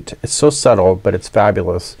really neat. It's so subtle, but it's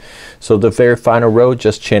fabulous. So the very final row,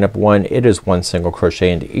 just chain up 1. It is 1 single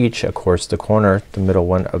crochet into each. Of course the corner, the middle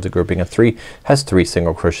one of the grouping of 3, has 3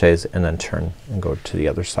 single crochets, and then turn and go to the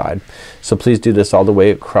other side. So please do this all the way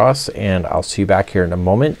across, and I'll see you back here in a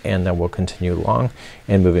moment, and then we'll continue along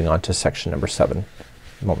and moving on to section number 7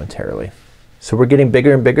 momentarily. So we're getting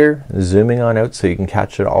bigger and bigger, zooming on out so you can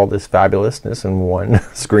catch it, all this fabulousness in one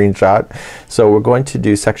screenshot. So we're going to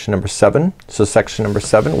do section number 7. So section number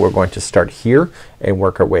 7, we're going to start here and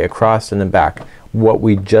work our way across and then back. What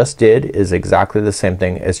we just did is exactly the same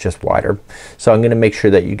thing, it's just wider. So I'm gonna make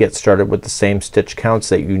sure that you get started with the same stitch counts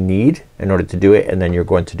that you need in order to do it, and then you're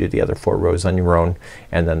going to do the other 4 rows on your own,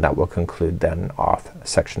 and then that will conclude then off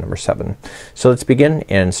section number 7. So let's begin,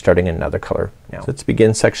 and starting in another color now. So let's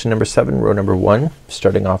begin section number 7, row number 1,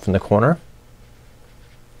 starting off in the corner,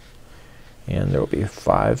 and there will be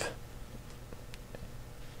 5.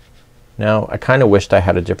 Now I kinda wished I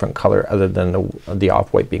had a different color other than the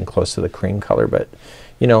off-white being close to the cream color, but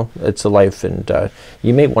you know, it's a life, and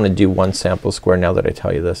you may wanna do one sample square now that I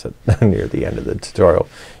tell you this at near the end of the tutorial.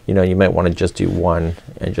 You know, you might wanna just do one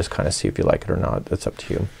and just kinda see if you like it or not. That's up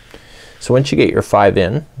to you. So once you get your 5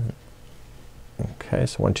 in, okay,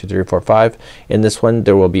 so 1 2 3 4 5, in this one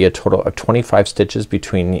there will be a total of 25 stitches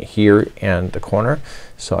between here and the corner.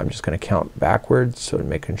 So I'm just gonna count backwards, so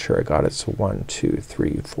making sure I got it. So 1 2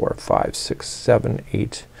 3 4 5 6 7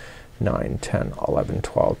 8 9 10 11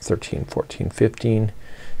 12 13 14 15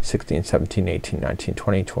 16 17 18 19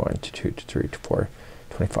 20 21 22 23 24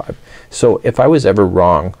 25. So if I was ever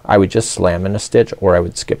wrong, I would just slam in a stitch or I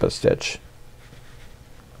would skip a stitch.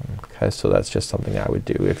 Okay, so that's just something I would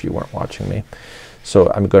do if you weren't watching me.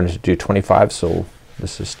 So I'm going to do 25, so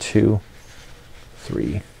this is 2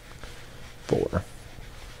 3 4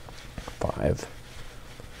 5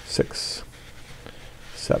 6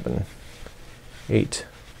 7 8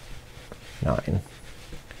 9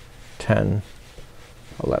 10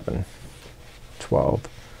 11 12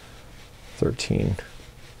 13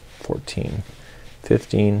 14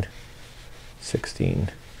 15 16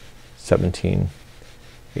 17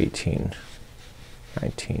 18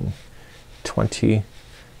 19 20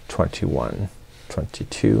 21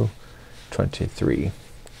 22 23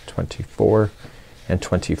 24 and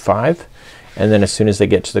 25, and then as soon as they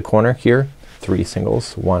get to the corner here, 3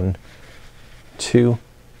 singles, 1 2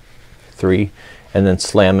 3, and then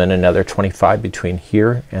slam in another 25 between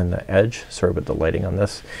here and the edge. Sorry about the lighting on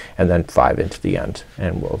this, and then 5 into the end,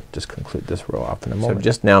 and we'll just conclude this row off in a moment. So I've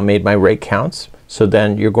just now made my rake counts. So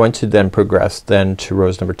then you're going to then progress then to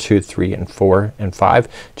rows number 2 3 and 4 and 5,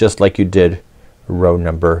 just like you did row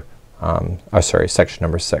number section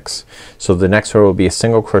number 6. So the next row will be a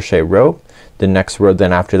single crochet row. The next row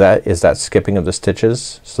then after that is that skipping of the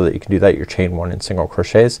stitches, so that you can do that, your chain 1 and single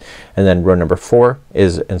crochets, and then row number 4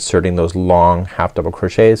 is inserting those long half double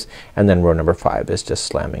crochets, and then row number 5 is just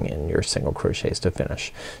slamming in your single crochets to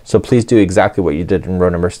finish. So please do exactly what you did in row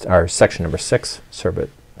number or section number 6. Sorry about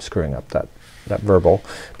screwing up that verbal,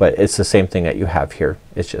 but it's the same thing that you have here.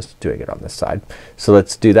 It's just doing it on this side. So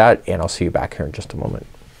let's do that, and I'll see you back here in just a moment.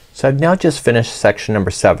 So I've now just finished section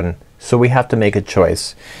number 7. So we have to make a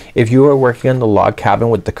choice. If you are working on the log cabin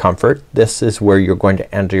with the comfort, this is where you're going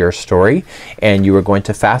to enter your story, and you are going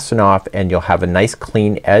to fasten off, and you'll have a nice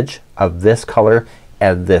clean edge of this color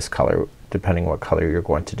and this color, depending what color you're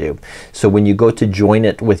going to do. So when you go to join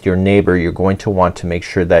it with your neighbor, you're going to want to make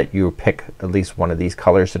sure that you pick at least one of these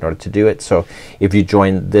colors in order to do it. So if you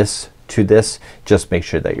join this to this, just make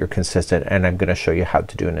sure that you're consistent, and I'm gonna show you how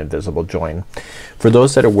to do an invisible join. For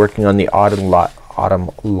those that are working on the autumn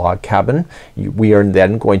log cabin, we are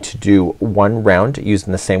then going to do one round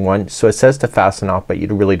using the same one. So it says to fasten off, but you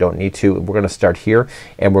really don't need to. We're gonna start here,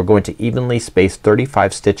 and we're going to evenly space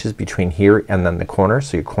 35 stitches between here and then the corner.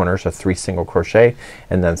 So your corners are 3 single crochet,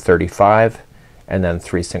 and then 35, and then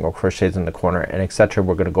 3 single crochets in the corner, and etc.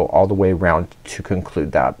 We're gonna go all the way around to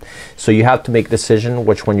conclude that. So you have to make a decision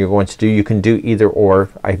which one you're going to do. You can do either or,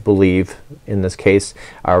 I believe, in this case,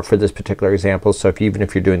 for this particular example. So even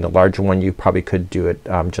if you're doing the larger one, you probably could do it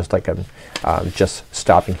just like I'm just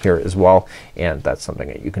stopping here as well, and that's something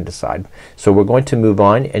that you can decide. So we're going to move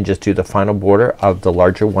on and just do the final border of the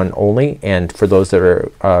larger one only, and for those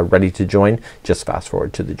that are ready to join, just fast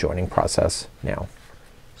forward to the joining process now.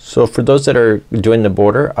 So for those that are doing the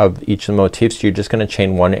border of each of the motifs, you're just gonna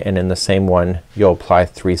chain 1, and in the same one you'll apply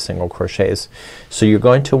 3 single crochets. So you're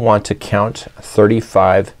going to want to count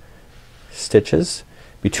 35 stitches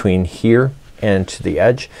between here and to the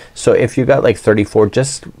edge. So if you got like 34,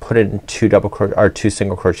 just put in 2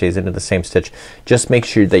 single crochets into the same stitch. Just make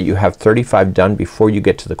sure that you have 35 done before you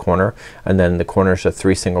get to the corner, and then the corners are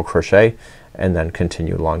 3 single crochet, and then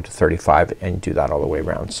continue along to 35 and do that all the way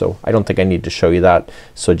around. So I don't think I need to show you that,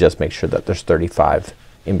 so just make sure that there's 35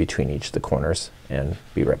 in between each of the corners, and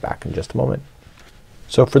be right back in just a moment.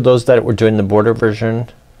 So for those that were doing the border version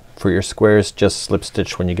for your squares, just slip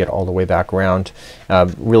stitch when you get all the way back around.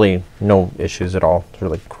 Really no issues at all. It's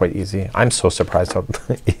really quite easy. I'm so surprised how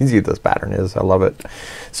easy this pattern is. I love it.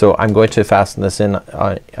 So I'm going to fasten this in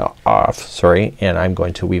and I'm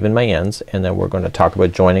going to weave in my ends, and then we're going to talk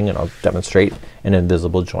about joining, and I'll demonstrate an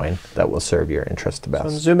invisible join that will serve your interest the best. So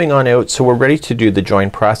I'm zooming on out, so we're ready to do the join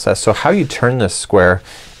process. So how you turn this square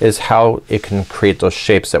is how it can create those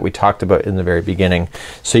shapes that we talked about in the very beginning.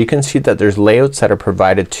 So you can see that there's layouts that are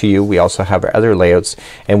provided to you. We also have other layouts,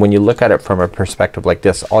 and when you look at it from a perspective like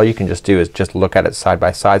this, all you can just do is just look at it side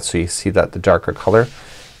by side. So you see that the darker color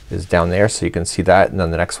is down there, so you can see that, and then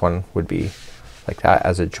the next one would be like that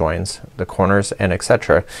as it joins the corners and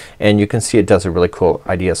etc. And you can see it does a really cool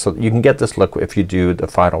idea. So you can get this look if you do the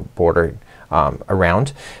final border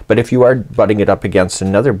around, but if you are butting it up against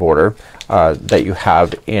another border that you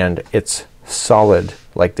have and it's solid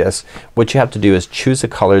like this, what you have to do is choose a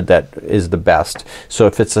color that is the best. So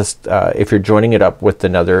if it's a if you're joining it up with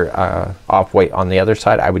another off-white on the other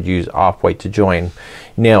side, I would use off-white to join.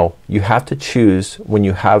 Now you have to choose when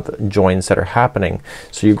you have joins that are happening.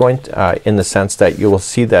 So you're going to, in the sense that you will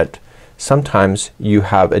see that sometimes you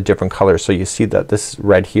have a different color. So you see that this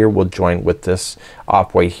red here will join with this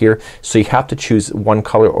off-white here. So you have to choose one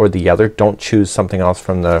color or the other. Don't choose something else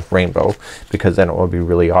from the rainbow, because then it will be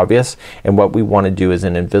really obvious. And what we want to do is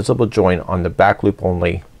an invisible join on the back loop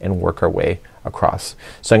only and work our way across.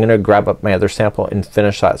 So I'm gonna grab up my other sample and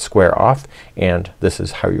finish that square off, and this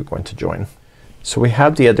is how you're going to join. So we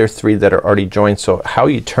have the other three that are already joined. So how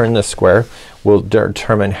you turn the square will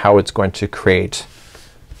determine how it's going to create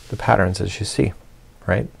the patterns as you see,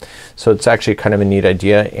 right? So it's actually kind of a neat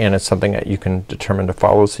idea, and it's something that you can determine to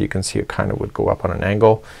follow. So you can see it kind of would go up on an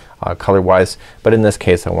angle color wise, but in this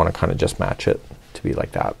case I want to kind of just match it to be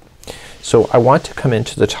like that. So I want to come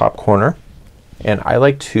into the top corner, and I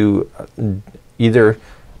like to either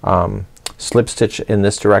slip stitch in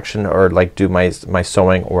this direction or like do my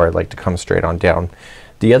sewing, or I like to come straight on down.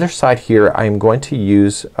 The other side here I'm going to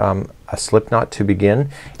use a slip knot to begin,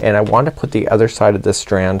 and I want to put the other side of this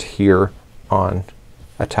strand here on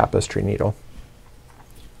a tapestry needle.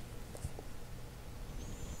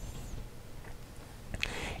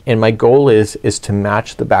 And my goal is to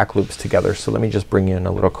match the back loops together. So let me just bring you in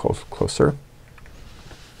a little closer.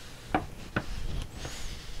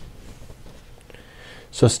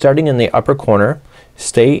 So starting in the upper corner,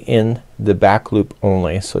 stay in the back loop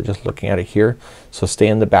only. So just looking at it here, so stay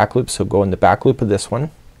in the back loop. So go in the back loop of this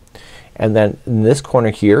one, and then in this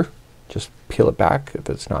corner here just peel it back if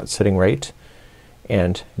it's not sitting right,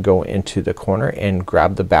 and go into the corner and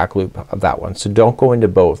grab the back loop of that one. So don't go into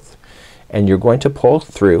both, and you're going to pull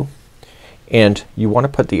through, and you want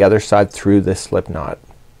to put the other side through this slip knot,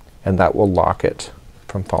 and that will lock it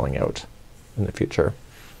from falling out in the future.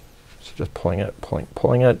 So just pulling it,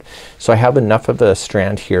 pulling it. So I have enough of a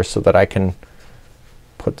strand here so that I can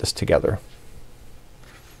put this together.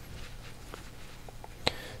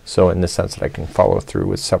 So in the sense that I can follow through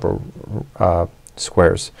with several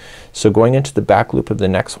squares. So going into the back loop of the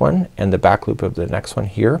next one and the back loop of the next one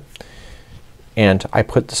here, and I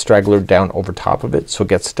put the straggler down over top of it so it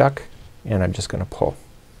gets stuck, and I'm just gonna pull.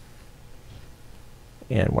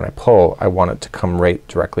 And when I pull, I want it to come right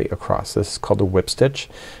directly across. This is called a whip stitch,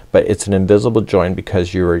 but it's an invisible join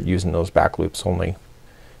because you're using those back loops only.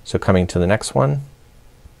 So coming to the next one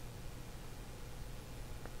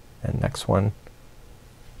and next one.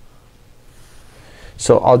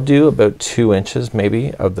 So I'll do about 2 inches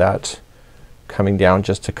maybe of that coming down,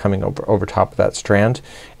 just to coming over top of that strand.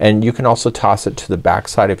 And you can also toss it to the back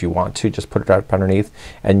side if you want to. Just put it up underneath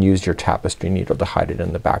and use your tapestry needle to hide it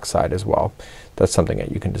in the back side as well. That's something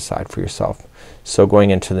that you can decide for yourself. So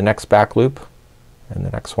going into the next back loop and the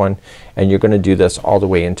next one, and you're gonna do this all the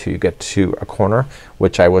way until you get to a corner,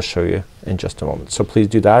 which I will show you in just a moment. So please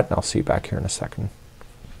do that, and I'll see you back here in a second.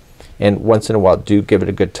 And once in a while do give it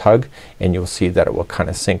a good tug, and you'll see that it will kind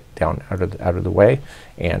of sink down out of the way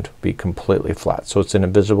and be completely flat. So it's an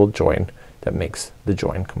invisible join that makes the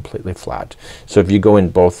join completely flat. So if you go in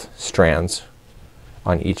both strands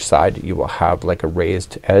on each side, you will have like a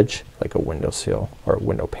raised edge, like a window sill or a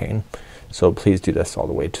window pane. So please do this all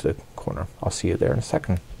the way to the corner. I'll see you there in a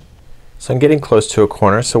second. So I'm getting close to a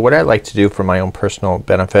corner. So what I like to do for my own personal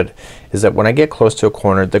benefit is that when I get close to a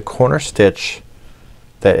corner, the corner stitch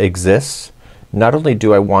that exists, not only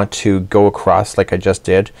do I want to go across like I just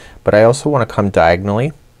did, but I also want to come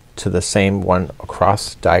diagonally to the same one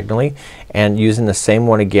across diagonally, and using the same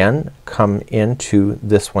one again come into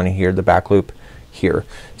this one here, the back loop here.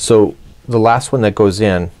 So the last one that goes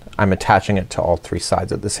in, I'm attaching it to all 3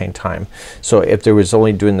 sides at the same time. So if there was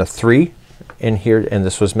only doing the 3 in here and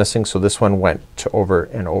this was missing, so this one went to over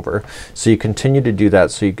and over. So you continue to do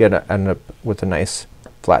that so you end up with a nice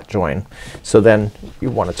flat join. So then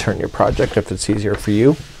you want to turn your project if it's easier for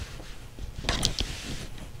you.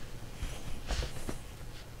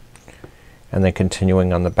 And then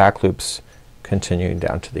continuing on the back loops, continuing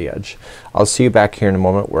down to the edge. I'll see you back here in a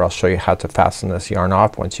moment where I'll show you how to fasten this yarn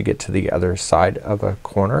off once you get to the other side of a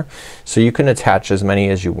corner. So you can attach as many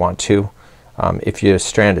as you want to. If your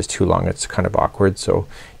strand is too long it's kind of awkward, so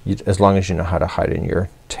as long as you know how to hide in your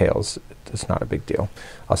tails it's not a big deal.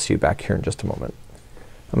 I'll see you back here in just a moment.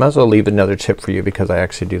 I might as well leave another tip for you because I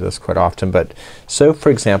actually do this quite often. But so for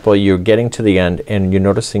example you're getting to the end and you're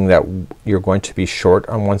noticing that you're going to be short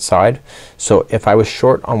on one side. So if I was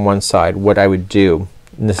short on one side, what I would do,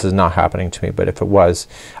 and this is not happening to me, but if it was,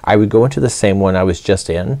 I would go into the same one I was just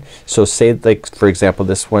in. So say like for example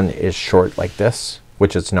this one is short like this,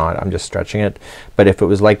 which it's not, I'm just stretching it. But if it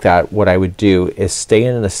was like that, what I would do is stay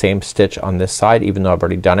in the same stitch on this side even though I've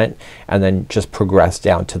already done it, and then just progress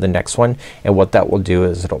down to the next one, and what that will do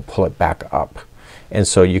is it'll pull it back up. And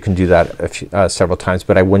so you can do that several times,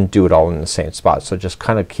 but I wouldn't do it all in the same spot. So just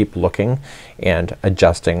kind of keep looking and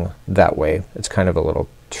adjusting that way. It's kind of a little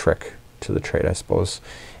trick to the trade, I suppose,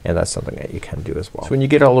 and that's something that you can do as well. So when you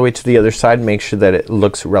get all the way to the other side, make sure that it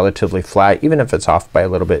looks relatively flat. Even if it's off by a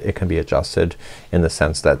little bit, it can be adjusted in the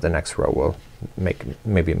sense that the next row will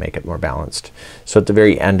maybe make it more balanced. So at the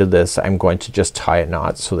very end of this I'm going to just tie a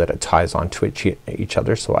knot so that it ties onto each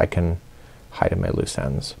other so I can hide in my loose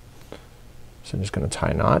ends. So I'm just gonna tie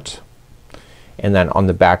a knot, and then on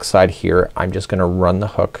the back side here I'm just gonna run the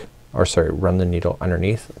hook, or sorry, run the needle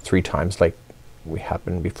underneath 3 times like we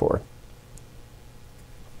happened before.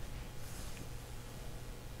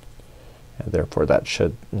 And therefore that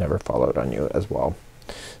should never fall out on you as well.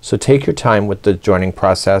 So take your time with the joining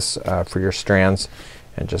process for your strands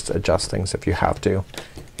and just adjust things if you have to,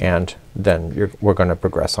 and then we're gonna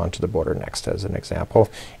progress on to the border next as an example,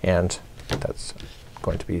 and that's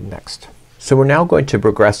going to be next. So we're now going to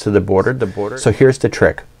progress to the border. So here's the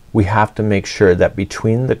trick. We have to make sure that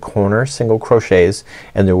between the corner single crochets,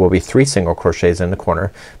 and there will be 3 single crochets in the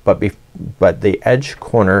corner, but the edge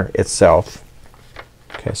corner itself,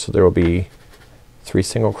 okay, so there will be 3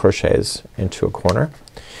 single crochets into a corner.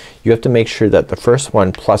 You have to make sure that the first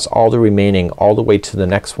one plus all the remaining all the way to the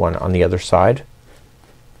next one on the other side,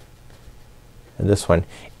 and this one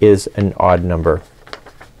is an odd number.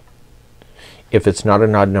 If it's not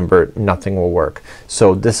an odd number, nothing will work.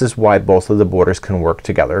 So this is why both of the borders can work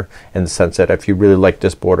together, in the sense that if you really like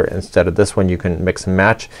this border instead of this one, you can mix and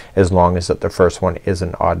match as long as that the first one is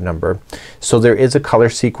an odd number. So there is a color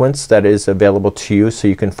sequence that is available to you, so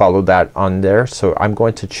you can follow that on there. So I'm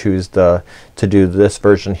going to choose to do this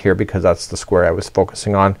version here because that's the square I was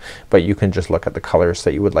focusing on, but you can just look at the colors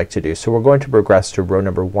that you would like to do. So we're going to progress to row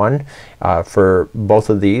number 1 for both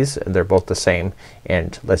of these. They're both the same,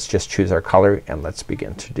 and let's just choose our color and let's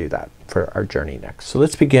begin to do that for our journey next. So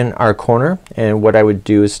let's begin our corner, and what I would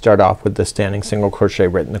do is start off with the standing single crochet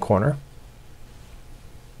right in the corner.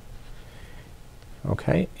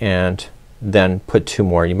 Okay, and then put 2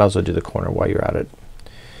 more. You might as well do the corner while you're at it.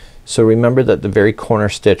 So remember that the very corner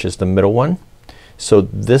stitch is the middle one. So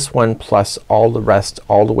this one plus all the rest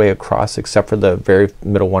all the way across except for the very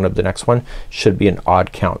middle one of the next one should be an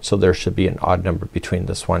odd count. So there should be an odd number between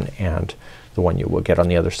this one and the one you will get on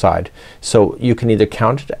the other side. So you can either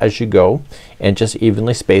count it as you go and just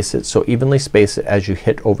evenly space it. So evenly space it as you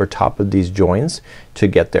hit over top of these joins to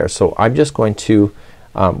get there. So I'm just going to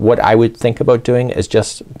what I would think about doing is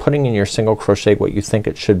just putting in your single crochet what you think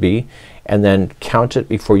it should be, and then count it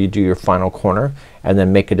before you do your final corner, and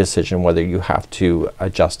then make a decision whether you have to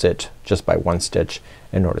adjust it just by 1 stitch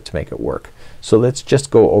in order to make it work. So let's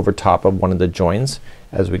just go over top of one of the joins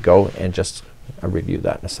as we go and just review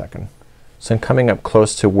that in a second. So I'm coming up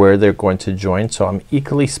close to where they're going to join, so I'm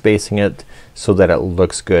equally spacing it so that it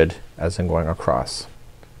looks good as I'm going across.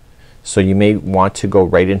 So you may want to go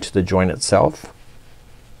right into the join itself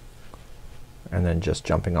and then just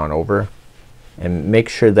jumping on over, and make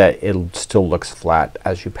sure that it still looks flat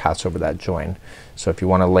as you pass over that join. So if you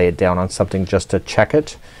want to lay it down on something just to check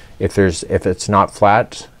it, if it's not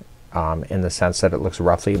flat in the sense that it looks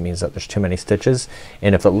roughly, it means that there's too many stitches,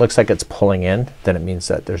 and if it looks like it's pulling in, then it means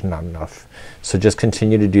that there's not enough. So just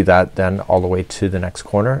continue to do that then all the way to the next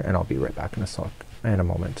corner, and I'll be right back in a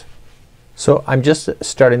moment. So I'm just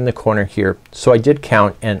starting the corner here. So I did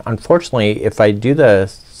count, and unfortunately if I do the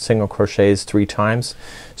single crochets 3 times,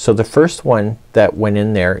 so the first one that went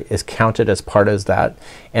in there is counted as part of that,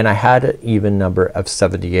 and I had an even number of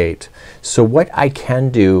 78. So what I can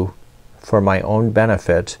do for my own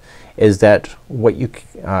benefit is that what you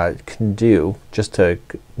can do just to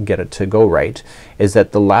get it to go right is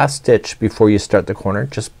that the last stitch before you start the corner,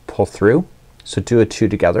 just pull through. So do a 2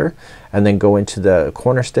 together and then go into the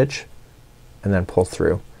corner stitch and then pull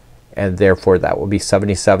through, and therefore that will be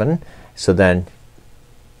 77. So then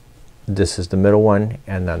this is the middle one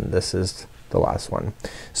and then this is the last one.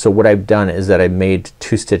 So what I've done is that I made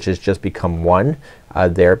 2 stitches just become 1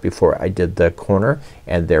 there before I did the corner,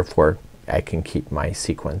 and therefore I can keep my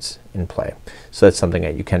sequence in play. So that's something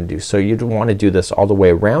that you can do. So you'd want to do this all the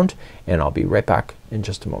way around, and I'll be right back in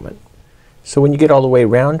just a moment. So when you get all the way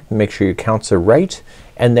around, make sure your counts are right,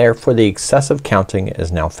 and therefore the excessive counting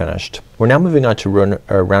is now finished. We're now moving on to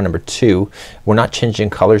round number 2. We're not changing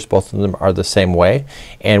colors, both of them are the same way,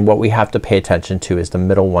 and what we have to pay attention to is the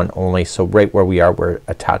middle one only. So right where we are, we're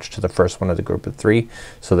attached to the first one of the group of 3,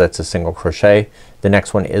 so that's a single crochet. The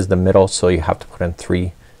next one is the middle, so you have to put in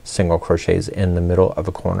 3 single crochets in the middle of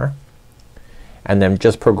a corner, and then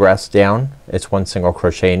just progress down. It's 1 single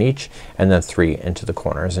crochet in each, and then 3 into the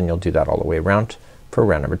corners, and you'll do that all the way around for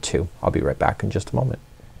round number 2. I'll be right back in just a moment.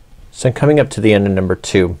 So I'm coming up to the end of number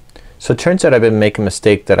 2. So it turns out I've been making a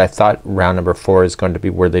mistake that I thought round number 4 is going to be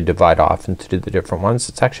where they divide off into the different ones.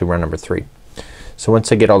 It's actually round number 3. So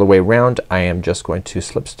once I get all the way around, I am just going to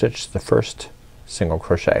slip stitch the first single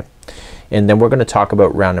crochet, and then we're going to talk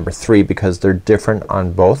about round number 3 because they're different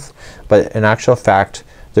on both, but in actual fact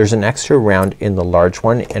there's an extra round in the large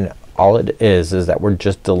one, and all it is that we're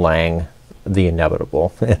just delaying the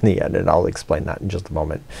inevitable in the end, and I'll explain that in just a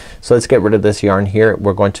moment. So let's get rid of this yarn here.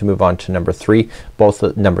 We're going to move on to number 3. Both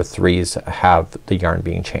the number 3s have the yarn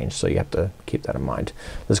being changed, so you have to keep that in mind.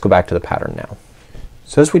 Let's go back to the pattern now.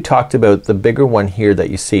 So as we talked about, the bigger one here that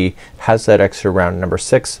you see has that extra round number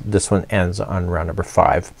 6. This one ends on round number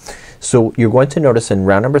 5. So you're going to notice in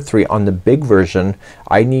round number 3 on the big version,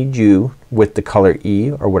 I need you with the color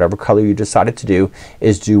E or whatever color you decided to do,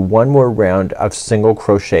 is do 1 more round of single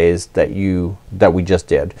crochets that we just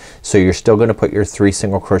did. So you're still gonna put your 3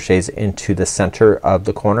 single crochets into the center of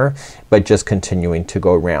the corner, but just continuing to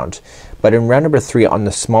go around. But in round number 3 on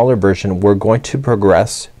the smaller version, we're going to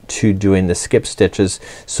progress to doing the skip stitches,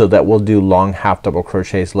 so that we'll do long half double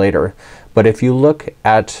crochets later. But if you look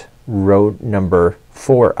at row number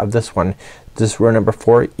 4 of this one, this row number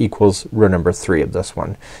 4 equals row number 3 of this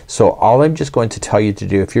one. So all I'm just going to tell you to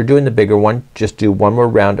do, if you're doing the bigger one, just do 1 more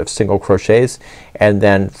round of single crochets, and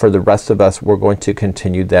then for the rest of us we're going to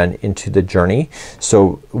continue then into the journey.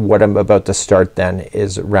 So what I'm about to start then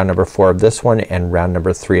is round number 4 of this one and round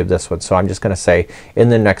number 3 of this one. So I'm just gonna say in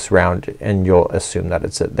the next round, and you'll assume that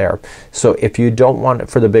it's it there. So if you don't want,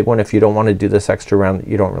 for the big one, if you don't want to do this extra round,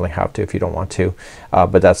 you don't really have to if you don't want to,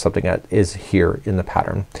 but that's something that is here in the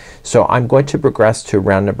pattern. So I'm going to progress to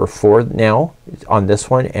round number 4 now on this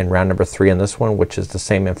one, and round number 3 on this one, which is the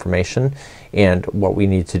same information, and what we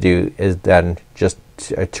need to do is then just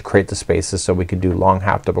to create the spaces so we can do long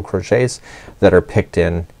half double crochets that are picked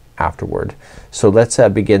in afterward. So let's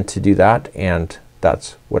begin to do that, and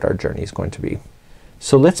that's what our journey is going to be.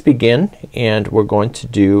 So let's begin, and we're going to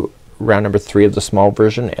do round number 3 of the small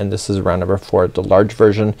version, and this is round number 4 of the large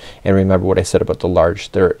version. And remember what I said about the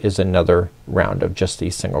large, there is another round of just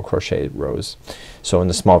these single crochet rows. So in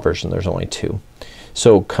the small version there's only 2.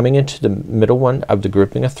 So coming into the middle one of the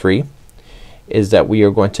grouping of 3 is that we are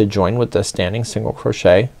going to join with the standing single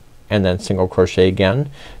crochet and then single crochet again.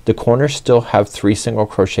 The corners still have 3 single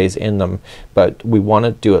crochets in them, but we want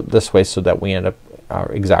to do it this way so that we end up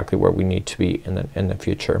exactly where we need to be in the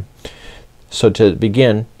future. So to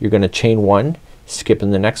begin, you're gonna chain 1, skip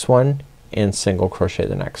in the next one, and single crochet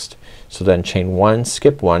the next. So then chain 1,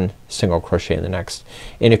 skip 1, single crochet in the next.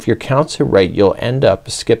 And if your counts are right, you'll end up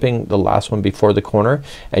skipping the last one before the corner,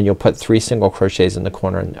 and you'll put 3 single crochets in the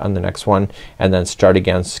corner on the next one, and then start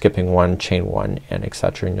again skipping 1, chain 1, and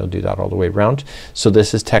etc. And you'll do that all the way around. So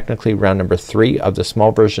this is technically round number 3 of the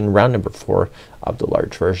small version, round number 4 of the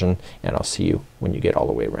large version, and I'll see you when you get all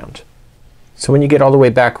the way around. So when you get all the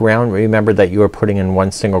way back around, remember that you are putting in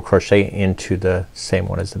 1 single crochet into the same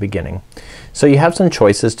one as the beginning. So you have some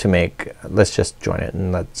choices to make. Let's just join it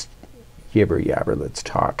and let's yibber yabber, let's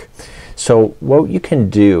talk. So what you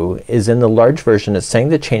can do is in the large version it's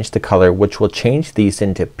saying to change the color, which will change these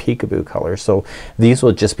into peekaboo colors. So these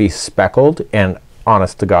will just be speckled, and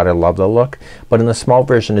honest to God I love the look, but in the small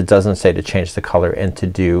version it doesn't say to change the color and to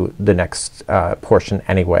do the next portion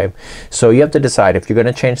anyway. So you have to decide if you're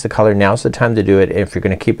gonna change the color, now's the time to do it. If you're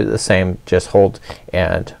gonna keep it the same, just hold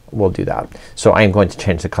and we'll do that. So I am going to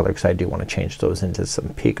change the color because I do want to change those into some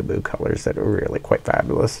peekaboo colors that are really quite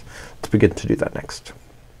fabulous. Let's begin to do that next.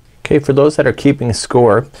 Okay, Okay, for those that are keeping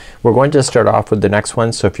score, we're going to start off with the next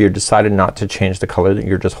one. So if you decided not to change the color that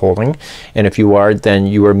you're just holding, and if you are, then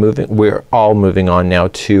you are moving, we're all moving on now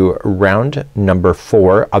to round number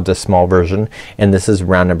 4 of the small version, and this is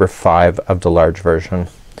round number 5 of the large version.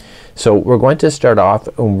 So we're going to start off,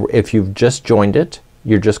 if you've just joined it,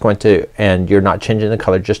 you're just going to, and you're not changing the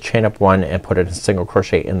color, just chain up 1 and put it in single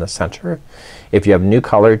crochet in the center. If you have new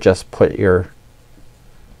color, just put your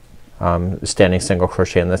standing single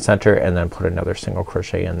crochet in the center and then put another single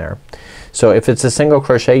crochet in there. So if it's a single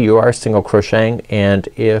crochet, you are single crocheting, and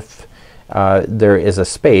if there is a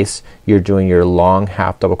space, you're doing your long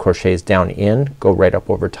half double crochets down in, go right up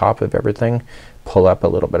over top of everything, pull up a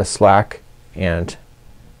little bit of slack and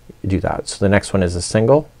do that. So the next one is a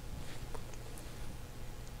single,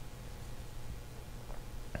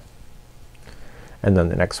 and then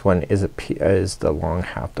the next one is the long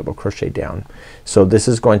half double crochet down. So this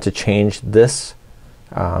is going to change this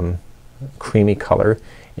creamy color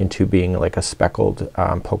into being like a speckled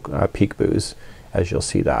peekaboo's, as you'll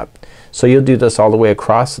see that. So you'll do this all the way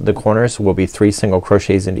across. The corners will be 3 single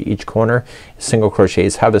crochets into each corner. Single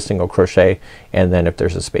crochets have a single crochet, and then if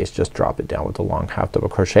there's a space, just drop it down with a long half double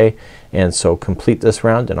crochet. And so complete this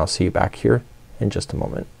round, and I'll see you back here in just a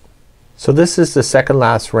moment. So this is the second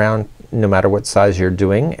last round, no matter what size you're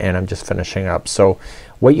doing, and I'm just finishing up. So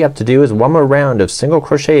what you have to do is one more round of single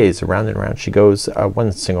crochets. Around and around she goes,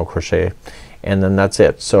 1 single crochet, and then that's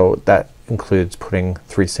it. So that includes putting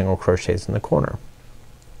 3 single crochets in the corner.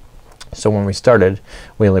 So when we started,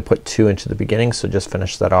 we only put 2 into the beginning, so just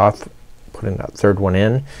finish that off, putting that third one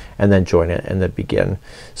in, and then join it and then begin.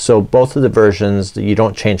 So both of the versions, you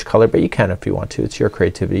don't change color, but you can if you want to. It's your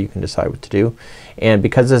creativity, you can decide what to do. And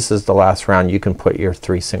because this is the last round, you can put your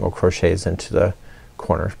 3 single crochets into the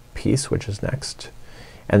corner piece, which is next.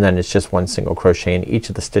 And then it's just 1 single crochet in each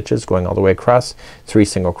of the stitches going all the way across, 3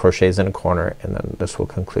 single crochets in a corner, and then this will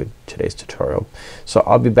conclude today's tutorial. So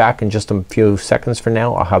I'll be back in just a few seconds. For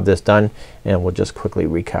now I'll have this done and we'll just quickly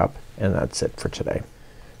recap, and that's it for today.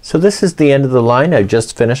 So this is the end of the line. I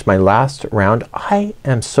just finished my last round. I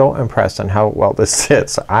am so impressed on how well this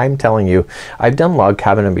sits. I'm telling you, I've done log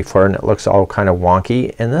cabining before and it looks all kind of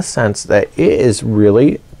wonky in the sense that it is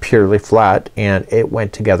really purely flat and it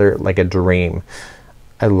went together like a dream.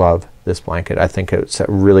 I love this blanket. I think it's a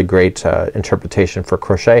really great interpretation for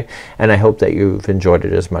crochet, and I hope that you've enjoyed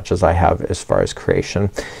it as much as I have as far as creation.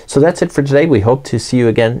 So that's it for today. We hope to see you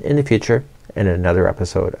again in the future in another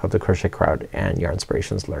episode of the Crochet Crowd and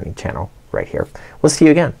Yarnspirations Learning Channel right here. We'll see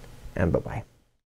you again, and bye-bye.